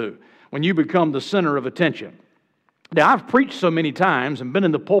people do, when you become the center of attention. Now, I've preached so many times and been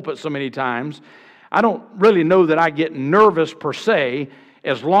in the pulpit so many times, I don't really know that I get nervous per se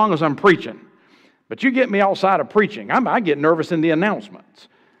as long as I'm preaching. But you get me outside of preaching, I get nervous in the announcements.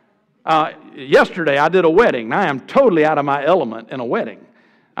 Yesterday I did a wedding. I am totally out of my element in a wedding.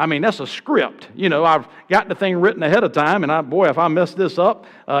 I mean, that's a script. You know, I've got the thing written ahead of time, and boy, if I mess this up,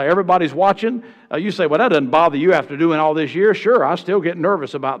 everybody's watching. You say, well, that doesn't bother you after doing all this year. Sure, I still get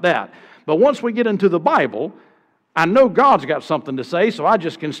nervous about that. But once we get into the Bible, I know God's got something to say, so I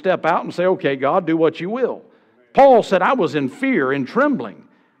just can step out and say, okay, God, do what you will. Paul said, I was in fear and trembling,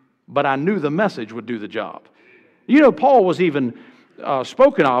 but I knew the message would do the job. You know, Paul was even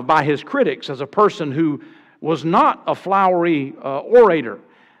spoken of by his critics as a person who was not a flowery orator,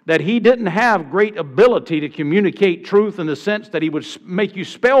 that he didn't have great ability to communicate truth in the sense that he would make you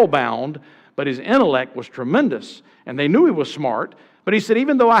spellbound, but his intellect was tremendous, and they knew he was smart. But he said,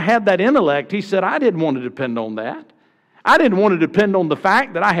 even though I had that intellect, he said, I didn't want to depend on that. I didn't want to depend on the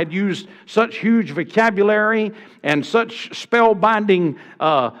fact that I had used such huge vocabulary and such spellbinding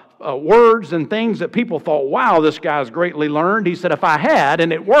words and things that people thought, wow, this guy's greatly learned. He said, if I had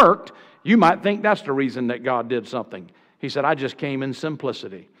and it worked, you might think that's the reason that God did something. He said, I just came in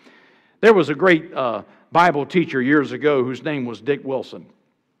simplicity. There was a great Bible teacher years ago whose name was Dick Wilson.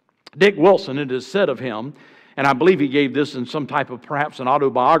 Dick Wilson, it is said of him, and I believe he gave this in some type of perhaps an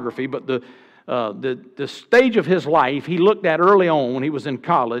autobiography, but the stage of his life he looked at early on when he was in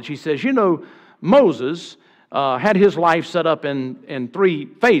college. He says, you know, Moses had his life set up in 3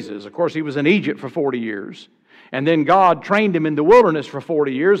 phases. Of course, he was in Egypt for 40 years. And then God trained him in the wilderness for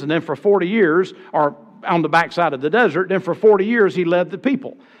 40 years. And then for 40 years, or on the backside of the desert, then for 40 years, he led the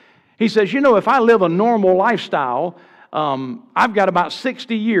people. He says, you know, if I live a normal lifestyle, I've got about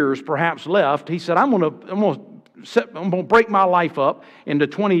 60 years perhaps left. He said, I'm going to break my life up into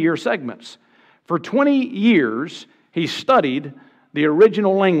 20-year segments. For 20 years, he studied the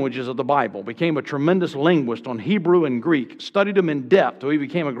original languages of the Bible, became a tremendous linguist on Hebrew and Greek, studied them in depth till he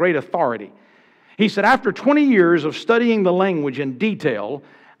became a great authority. He said, after 20 years of studying the language in detail,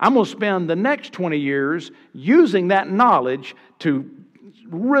 I'm going to spend the next 20 years using that knowledge to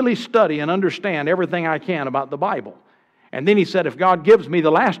really study and understand everything I can about the Bible. And then he said, if God gives me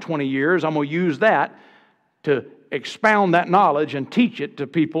the last 20 years, I'm going to use that to expound that knowledge and teach it to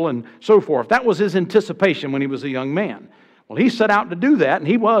people and so forth. That was his anticipation when he was a young man. Well, he set out to do that, and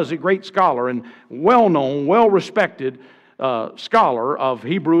he was a great scholar and well-known, well-respected scholar of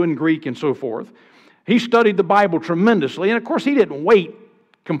Hebrew and Greek and so forth. He studied the Bible tremendously, and of course he didn't wait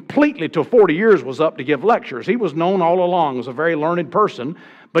completely till 40 years was up to give lectures. He was known all along as a very learned person,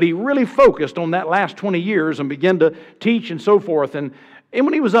 but he really focused on that last 20 years and began to teach and so forth. And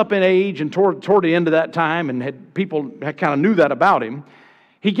when he was up in age and toward the end of that time, and people kind of knew that about him,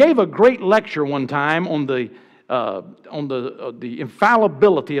 he gave a great lecture one time on the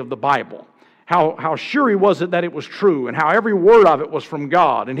infallibility of the Bible. How sure he was that it was true, and how every word of it was from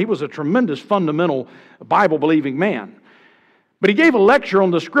God. And he was a tremendous fundamental Bible-believing man. But he gave a lecture on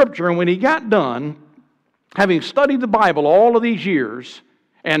the Scripture, and when he got done, having studied the Bible all of these years,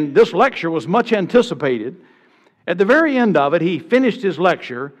 and this lecture was much anticipated, at the very end of it, he finished his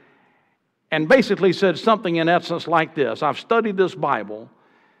lecture and basically said something in essence like this: I've studied this Bible,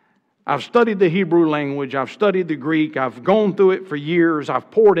 I've studied the Hebrew language, I've studied the Greek, I've gone through it for years, I've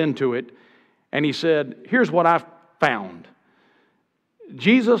poured into it, and he said, here's what I've found.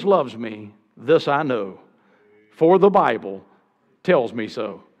 Jesus loves me, this I know, for the Bible tells me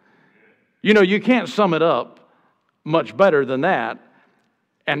so. You know, you can't sum it up much better than that,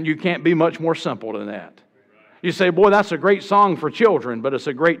 and you can't be much more simple than that. You say, boy, that's a great song for children, but it's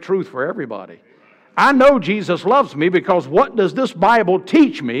a great truth for everybody. I know Jesus loves me because what does this Bible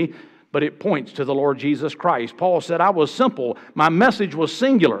teach me? But it points to the Lord Jesus Christ. Paul said, I was simple. My message was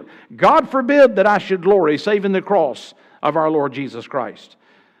singular. God forbid that I should glory save in the cross of our Lord Jesus Christ.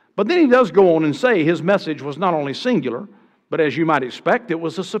 But then he does go on and say his message was not only singular, but as you might expect, it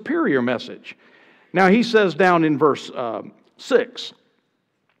was a superior message. Now he says down in verse 6,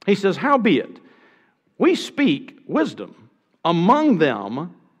 he says, howbeit, we speak wisdom among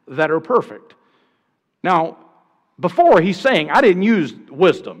them that are perfect. Now, before he's saying, I didn't use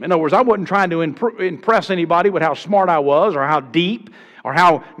wisdom. In other words, I wasn't trying to impress anybody with how smart I was or how deep or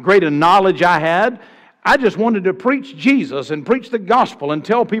how great a knowledge I had. I just wanted to preach Jesus and preach the gospel and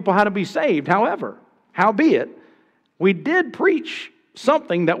tell people how to be saved. However, howbeit, we did preach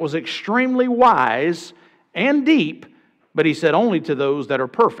something that was extremely wise and deep, but he said only to those that are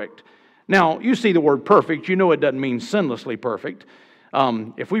perfect. Now, you see the word perfect, you know it doesn't mean sinlessly perfect.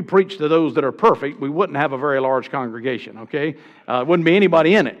 If we preached to those that are perfect, we wouldn't have a very large congregation, okay? Wouldn't be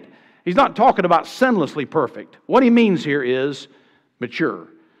anybody in it. He's not talking about sinlessly perfect. What he means here is mature,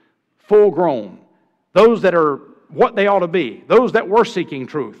 full grown, those that are what they ought to be, those that were seeking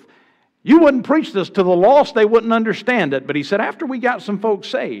truth. You wouldn't preach this to the lost, they wouldn't understand it. But he said after we got some folks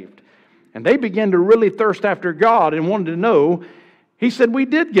saved, and they began to really thirst after God and wanted to know, he said we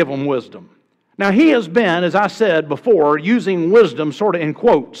did give them wisdom. Now, he has been, as I said before, using wisdom sort of in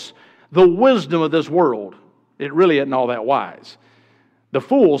quotes. The wisdom of this world. It really isn't all that wise. The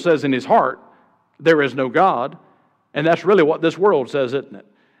fool says in his heart, there is no God. And that's really what this world says, isn't it?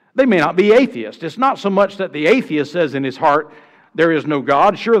 They may not be atheists. It's not so much that the atheist says in his heart, there is no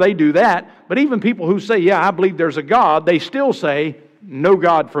God. Sure, they do that. But even people who say, yeah, I believe there's a God, they still say, no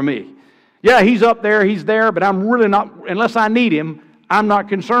God for me. Yeah, he's up there, he's there, but I'm really not, unless I need him, I'm not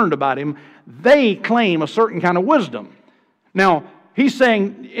concerned about him. They claim a certain kind of wisdom. Now, he's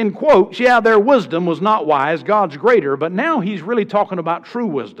saying, in quotes, yeah, their wisdom was not wise, God's greater, but now he's really talking about true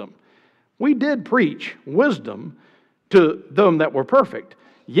wisdom. We did preach wisdom to them that were perfect,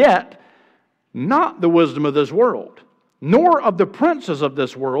 yet not the wisdom of this world, nor of the princes of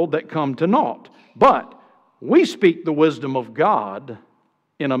this world that come to naught, but we speak the wisdom of God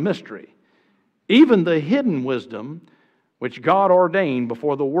in a mystery, even the hidden wisdom which God ordained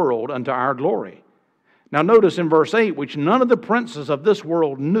before the world unto our glory. Now notice in verse 8, which none of the princes of this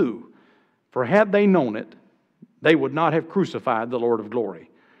world knew, for had they known it, they would not have crucified the Lord of glory.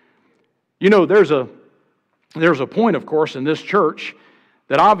 You know, there's a point, of course, in this church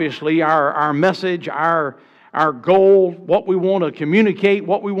that obviously our message, our our goal, what we want to communicate,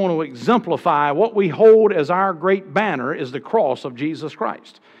 what we want to exemplify, what we hold as our great banner is the cross of Jesus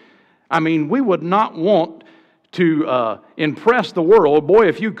Christ. I mean, we would not want to impress the world. Boy,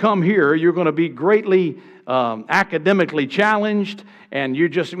 if you come here, you're going to be greatly academically challenged, and you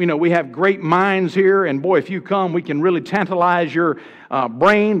just, we have great minds here, and boy, if you come, we can really tantalize your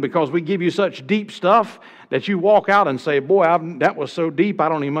brain because we give you such deep stuff that you walk out and say, boy, that was so deep, I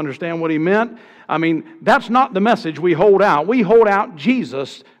don't even understand what he meant. I mean, that's not the message we hold out. We hold out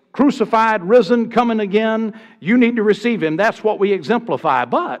Jesus, crucified, risen, coming again. You need to receive Him. That's what we exemplify.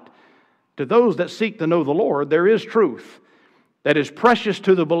 But to those that seek to know the Lord, there is truth that is precious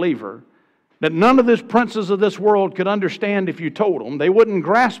to the believer, that none of these princes of this world could understand if you told them. They wouldn't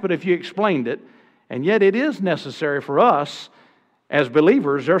grasp it if you explained it. And yet it is necessary for us as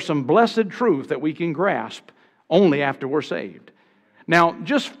believers. There's some blessed truth that we can grasp only after we're saved. Now,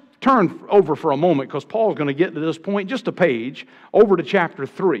 just turn over for a moment, because Paul's going to get to this point, just a page, over to chapter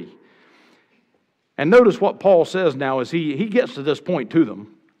 3. And notice what Paul says now as he gets to this point to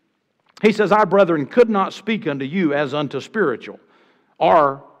them. He says, I, brethren, could not speak unto you as unto spiritual,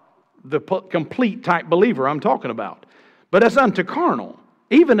 or the complete type believer I'm talking about, but as unto carnal,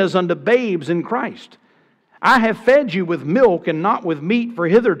 even as unto babes in Christ. I have fed you with milk and not with meat, for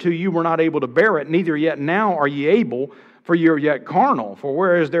hitherto you were not able to bear it, neither yet now are ye able, for ye are yet carnal. For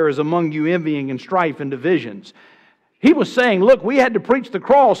whereas there is among you envying and strife and divisions. He was saying, look, we had to preach the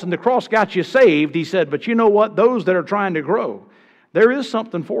cross, and the cross got you saved. He said, but you know what? Those that are trying to grow, there is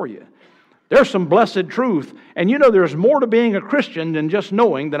something for you. There's some blessed truth. And there's more to being a Christian than just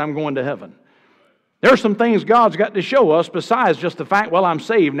knowing that I'm going to heaven. There's some things God's got to show us besides just the fact, well, I'm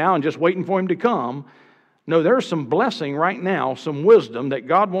saved now and just waiting for Him to come. No, there's some blessing right now, some wisdom that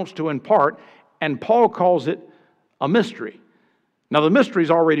God wants to impart, and Paul calls it a mystery. Now, the mystery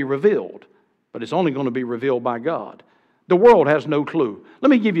is already revealed, but it's only going to be revealed by God. The world has no clue. Let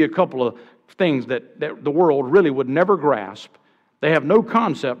me give you a couple of things that the world really would never grasp. They have no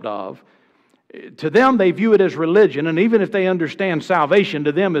concept of. To them, they view it as religion, and even if they understand salvation,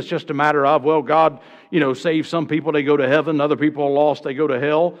 to them it's just a matter of, well, God, saves some people, they go to heaven, other people are lost, they go to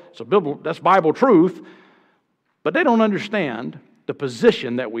hell. That's Bible truth. But they don't understand the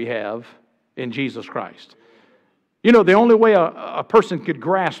position that we have in Jesus Christ. The only way a person could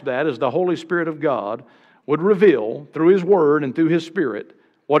grasp that is the Holy Spirit of God would reveal through His Word and through His Spirit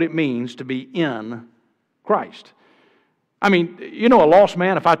what it means to be in Christ. I mean, a lost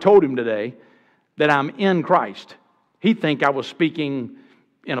man, if I told him today that I'm in Christ, he'd think I was speaking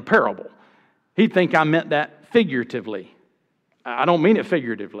in a parable. He'd think I meant that figuratively. I don't mean it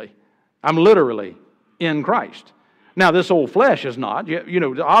figuratively. I'm literally in Christ. Now, this old flesh is not.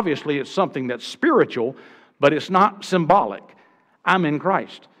 Obviously it's something that's spiritual, but it's not symbolic. I'm in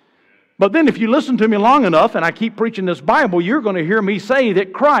Christ. But then if you listen to me long enough, and I keep preaching this Bible, you're going to hear me say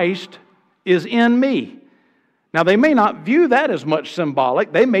that Christ is in me. Now, they may not view that as much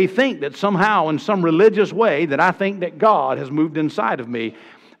symbolic. They may think that somehow, in some religious way, that I think that God has moved inside of me.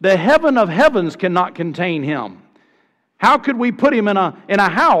 The heaven of heavens cannot contain Him. How could we put Him in a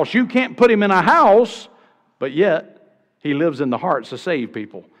house? You can't put Him in a house, but yet He lives in the hearts of saved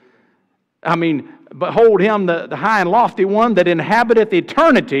people. I mean, behold Him, the high and lofty one that inhabiteth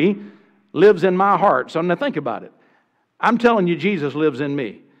eternity, lives in my heart. So now think about it. I'm telling you Jesus lives in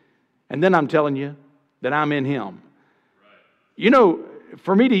me. And then I'm telling you that I'm in Him.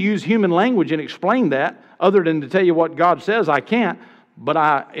 For me to use human language and explain that, other than to tell you what God says, I can't. But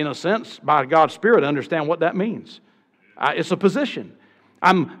I, in a sense, by God's Spirit, understand what that means. It's a position.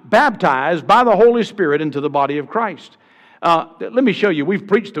 I'm baptized by the Holy Spirit into the body of Christ. Let me show you. We've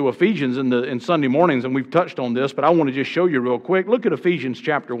preached through Ephesians in Sunday mornings, and we've touched on this, but I want to just show you real quick. Look at Ephesians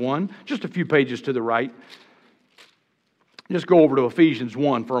chapter 1, just a few pages to the right. Just go over to Ephesians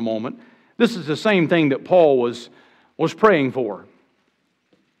 1 for a moment. This is the same thing that Paul was praying for.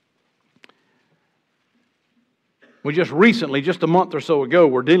 We just recently, just a month or so ago,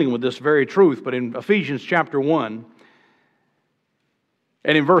 we're dealing with this very truth, but in Ephesians chapter 1,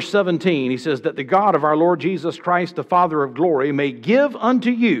 and in verse 17, he says, that the God of our Lord Jesus Christ, the Father of glory, may give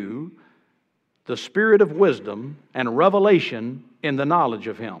unto you the spirit of wisdom and revelation in the knowledge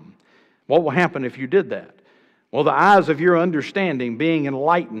of Him. What will happen if you did that? Well, the eyes of your understanding being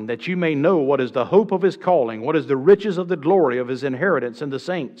enlightened, that you may know what is the hope of His calling, what is the riches of the glory of His inheritance in the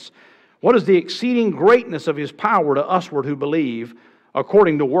saints, what is the exceeding greatness of His power to usward who believe,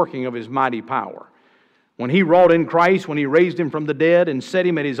 according to working of His mighty power. When He wrought in Christ, when He raised Him from the dead and set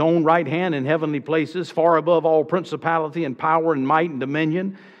Him at His own right hand in heavenly places, far above all principality and power and might and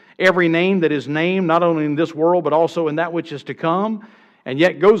dominion, every name that is named, not only in this world, but also in that which is to come, and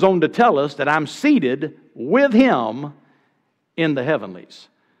yet goes on to tell us that I'm seated with him in the heavenlies.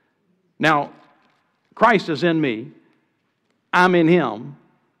 Now, Christ is in me, I'm in him,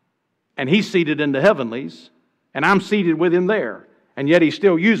 and he's seated in the heavenlies, and I'm seated with him there, and yet he's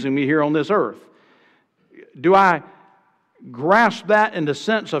still using me here on this earth. Do I grasp that in the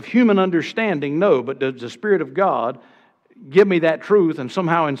sense of human understanding? No, but does the Spirit of God give me that truth, and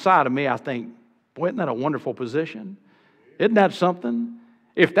somehow inside of me I think, boy, isn't that a wonderful position? Isn't that something?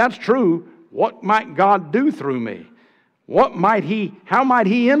 If that's true, what might God do through me? How might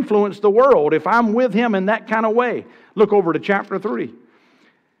He influence the world if I'm with Him in that kind of way? Look over to chapter 3.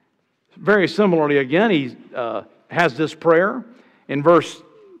 Very similarly again, he has this prayer in verse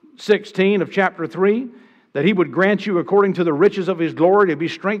 16 of chapter 3, that He would grant you according to the riches of His glory to be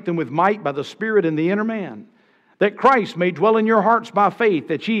strengthened with might by the Spirit in the inner man, that Christ may dwell in your hearts by faith,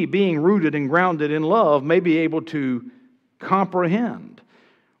 that ye, being rooted and grounded in love, may be able to comprehend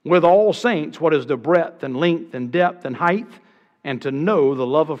with all saints what is the breadth and length and depth and height, and to know the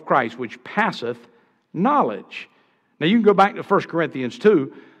love of Christ, which passeth knowledge. Now you can go back to 1 Corinthians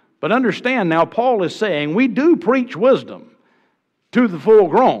 2, but understand now Paul is saying we do preach wisdom to the full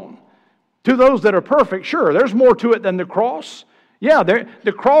grown. To those that are perfect, sure, there's more to it than the cross. Yeah,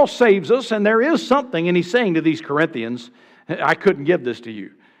 the cross saves us, and there is something, and he's saying to these Corinthians, I couldn't give this to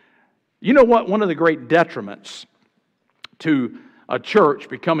you. You know what? One of the great detriments to a church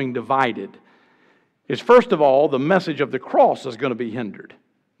becoming divided is, first of all, the message of the cross is going to be hindered.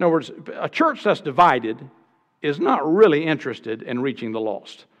 In other words, a church that's divided is not really interested in reaching the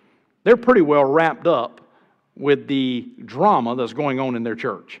lost. They're pretty well wrapped up with the drama that's going on in their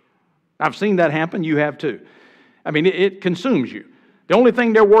church. I've seen that happen. You have too. I mean, it consumes you. The only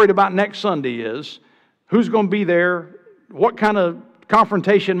thing they're worried about next Sunday is who's going to be there, what kind of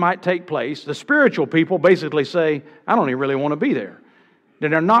confrontation might take place. The spiritual people basically say, I don't even really want to be there.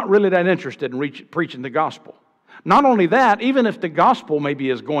 They're not really that interested in preaching the gospel. Not only that, even if the gospel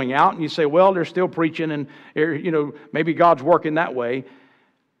maybe is going out and you say, well, they're still preaching and maybe God's working that way,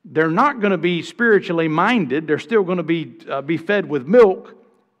 they're not going to be spiritually minded. They're still going to be fed with milk,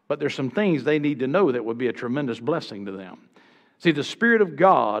 but there's some things they need to know that would be a tremendous blessing to them. See, the Spirit of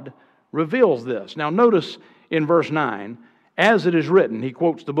God reveals this. Now notice in verse 9, as it is written, he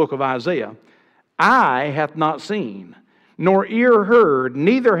quotes the book of Isaiah, eye hath not seen, nor ear heard,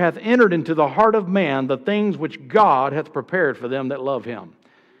 neither hath entered into the heart of man the things which God hath prepared for them that love Him.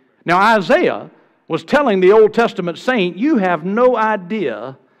 Now Isaiah was telling the Old Testament saint, you have no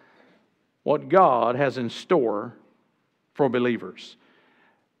idea what God has in store for believers.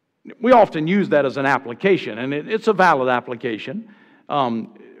 We often use that as an application, and it's a valid application.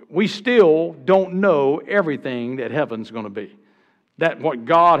 We still don't know everything that heaven's going to be. That what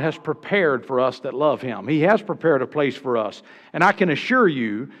God has prepared for us that love Him. He has prepared a place for us. And I can assure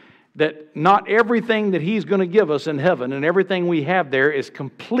you that not everything that He's going to give us in heaven and everything we have there is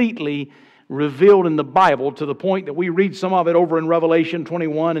completely revealed in the Bible to the point that we read some of it over in Revelation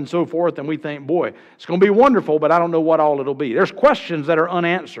 21 and so forth, and we think, boy, it's going to be wonderful, but I don't know what all it'll be. There's questions that are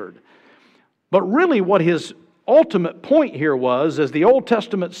unanswered. But really what his ultimate point here was, as the Old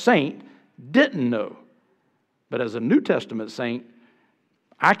Testament saint didn't know, but as a New Testament saint,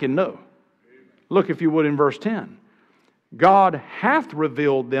 I can know. Look, if you would, in verse 10. God hath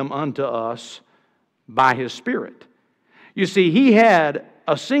revealed them unto us by His Spirit. You see, He had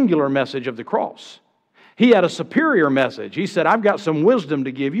a singular message of the cross. He had a superior message. He said, I've got some wisdom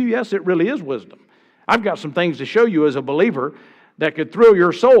to give you. Yes, it really is wisdom. I've got some things to show you as a believer that could thrill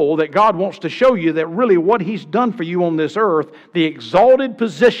your soul, that God wants to show you that really what He's done for you on this earth, the exalted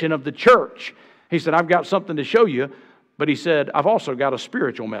position of the church. He said, I've got something to show you, but He said, I've also got a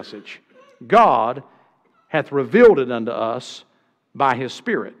spiritual message. God hath revealed it unto us by His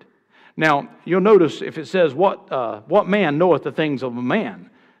Spirit. Now, you'll notice if it says, what man knoweth the things of a man,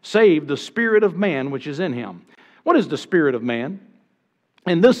 save the spirit of man which is in him. What is the spirit of man?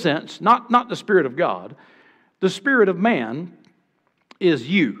 In this sense, not the Spirit of God. The spirit of man is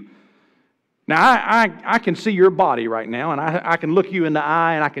you. Now, I can see your body right now, and I can look you in the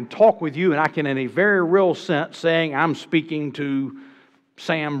eye, and I can talk with you, and I can, in a very real sense, saying I'm speaking to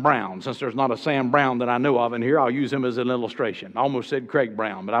Sam Brown. Since there's not a Sam Brown that I know of in here, I'll use him as an illustration. I almost said Craig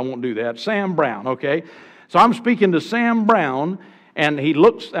Brown, but I won't do that. Sam Brown, okay? So I'm speaking to Sam Brown, and he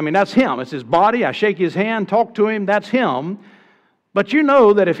looks, that's him. It's his body. I shake his hand, talk to him. That's him. But you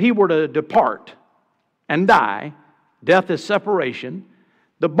know that if he were to depart and die, death is separation,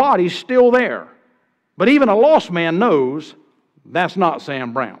 the body's still there. But even a lost man knows that's not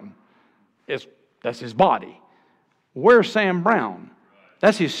Sam Brown. That's his body. Where's Sam Brown?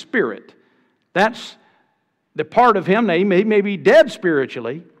 That's his spirit. That's the part of him that he may be dead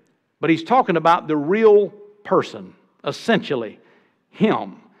spiritually, but he's talking about the real person, essentially,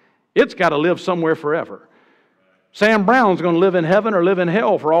 him. It's got to live somewhere forever. Sam Brown's going to live in heaven or live in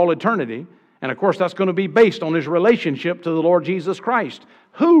hell for all eternity. And of course, that's going to be based on his relationship to the Lord Jesus Christ.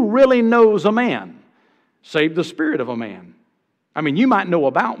 Who really knows a man, save the spirit of a man? I mean, you might know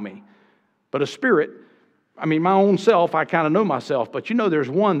about me, but a spirit, I mean, my own self, I kind of know myself, but you know there's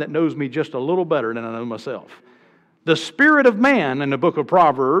one that knows me just a little better than I know myself. The spirit of man in the book of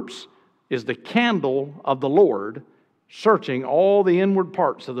Proverbs is the candle of the Lord, searching all the inward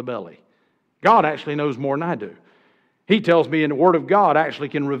parts of the belly. God actually knows more than I do. He tells me in the Word of God actually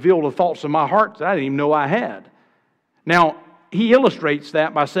can reveal the thoughts of my heart that I didn't even know I had. Now, he illustrates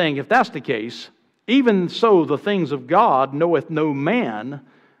that by saying, if that's the case, even so the things of God knoweth no man,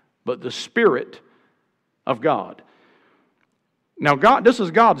 but the Spirit of God. Now, this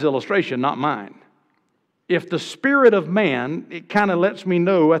is God's illustration, not mine. If the spirit of man, it kind of lets me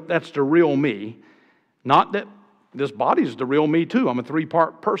know that's the real me. Not that this body is the real me too. I'm a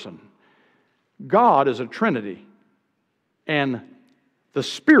three-part person. God is a Trinity. And the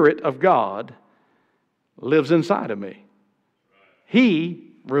Spirit of God lives inside of me.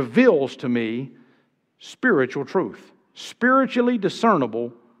 He reveals to me spiritual truth, spiritually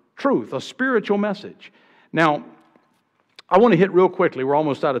discernible truth, a spiritual message. Now, I want to hit real quickly, we're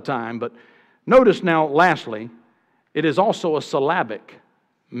almost out of time, but notice now, lastly, it is also a syllabic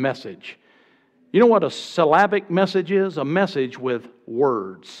message. You know what a syllabic message is? A message with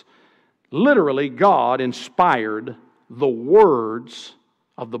words. Literally, God inspired the words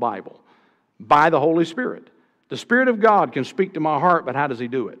of the Bible by the Holy Spirit. The Spirit of God can speak to my heart, but how does He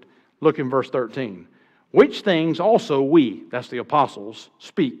do it? Look in verse 13. Which things also we, that's the apostles,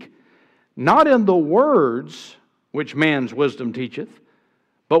 speak, not in the words which man's wisdom teacheth,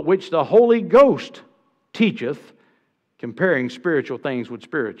 but which the Holy Ghost teacheth, comparing spiritual things with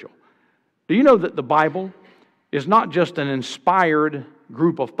spiritual. Do you know that the Bible is not just an inspired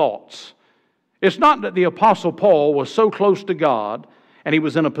group of thoughts? It's not that the Apostle Paul was so close to God and he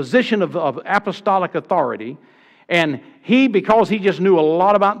was in a position of apostolic authority, and because he just knew a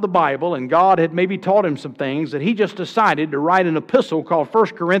lot about the Bible and God had maybe taught him some things, that he just decided to write an epistle called 1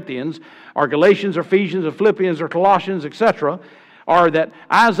 Corinthians or Galatians or Ephesians or Philippians or Colossians, etc., or that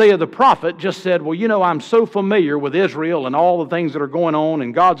Isaiah the prophet just said, well, you know, I'm so familiar with Israel and all the things that are going on,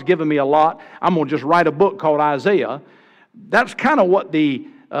 and God's given me a lot, I'm going to just write a book called Isaiah. That's kind of what the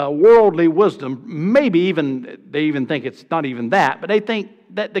worldly wisdom, maybe even, they even think it's not even that, but they think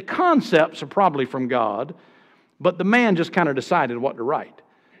that the concepts are probably from God, but the man just kind of decided what to write.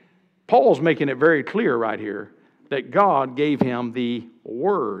 Paul's making it very clear right here that God gave him the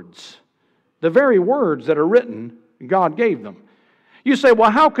words. The very words that are written, God gave them. You say, well,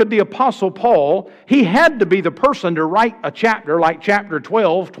 how could the Apostle Paul, he had to be the person to write a chapter like chapter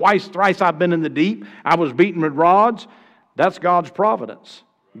 12, thrice I've been in the deep, I was beaten with rods. That's God's providence.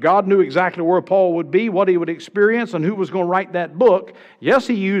 God knew exactly where Paul would be, what he would experience, and who was going to write that book. Yes,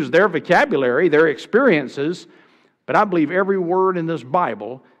 he used their vocabulary, their experiences, but I believe every word in this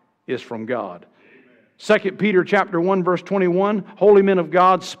Bible is from God. 2 Peter chapter 1, verse 21, holy men of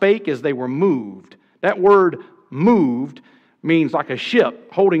God spake as they were moved. That word moved means like a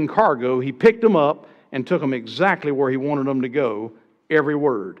ship holding cargo. He picked them up and took them exactly where he wanted them to go, every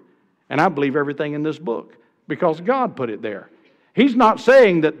word. And I believe everything in this book because God put it there. He's not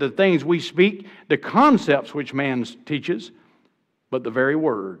saying that the things we speak, the concepts which man teaches, but the very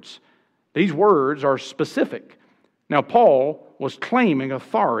words. These words are specific. Now, Paul was claiming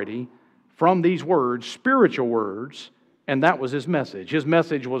authority from these words, spiritual words, and that was his message. His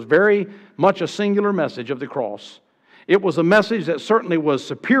message was very much a singular message of the cross. It was a message that certainly was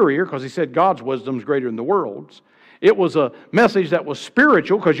superior because he said God's wisdom is greater than the world's. It was a message that was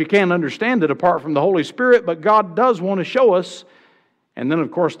spiritual because you can't understand it apart from the Holy Spirit, but God does want to show us. And then,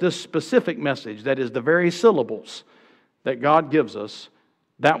 of course, this specific message that is the very syllables that God gives us,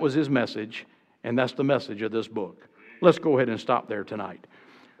 that was His message, and that's the message of this book. Let's go ahead and stop there tonight.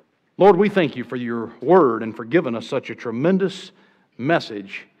 Lord, we thank You for Your Word and for giving us such a tremendous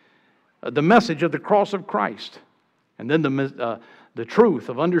message, the message of the cross of Christ, and then the truth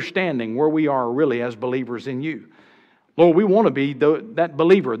of understanding where we are really as believers in You. Lord, we want to be that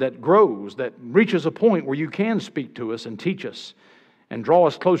believer that grows, that reaches a point where You can speak to us and teach us and draw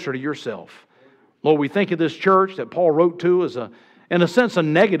us closer to Yourself. Lord, we think of this church that Paul wrote to as in a sense, a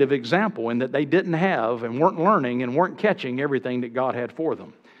negative example in that they didn't have and weren't learning and weren't catching everything that God had for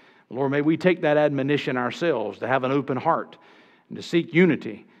them. Lord, may we take that admonition ourselves to have an open heart and to seek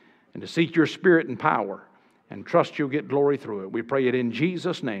unity and to seek Your Spirit and power and trust You'll get glory through it. We pray it in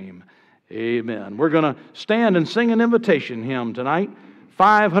Jesus' name. Amen. We're going to stand and sing an invitation hymn tonight.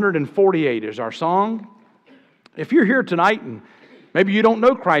 548 is our song. If you're here tonight and maybe you don't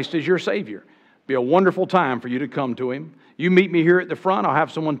know Christ as your Savior, it'd be a wonderful time for you to come to Him. You meet me here at the front. I'll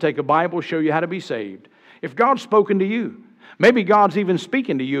have someone take a Bible, show you how to be saved. If God's spoken to you, maybe God's even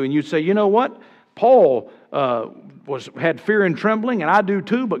speaking to you, and you say, you know what? Paul had fear and trembling, and I do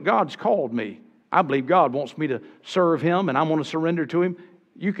too, but God's called me. I believe God wants me to serve Him, and I want to surrender to Him.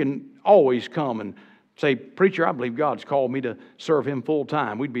 You can always come and say, preacher, I believe God's called me to serve Him full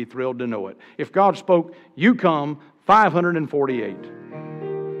time. We'd be thrilled to know it. If God spoke, you come, 548.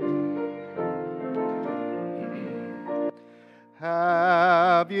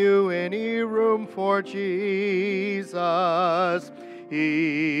 Have you any room for Jesus,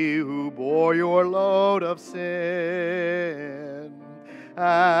 He who bore your load of sin?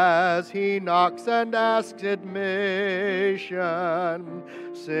 As He knocks and asks admission,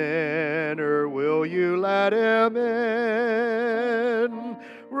 sinner, will you let Him in?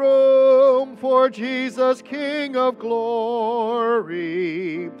 Room for Jesus, King of glory.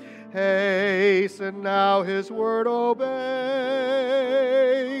 Hasten now His word obey.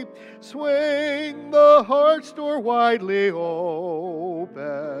 Swing the heart's door widely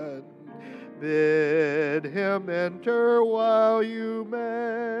open. Bid Him enter while you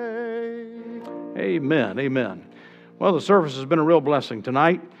may. Amen, amen. Well, the service has been a real blessing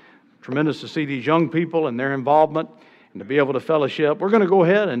tonight. Tremendous to see these young people and their involvement and to be able to fellowship. We're going to go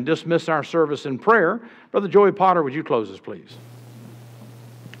ahead and dismiss our service in prayer. Brother Joey Potter, would you close us, please?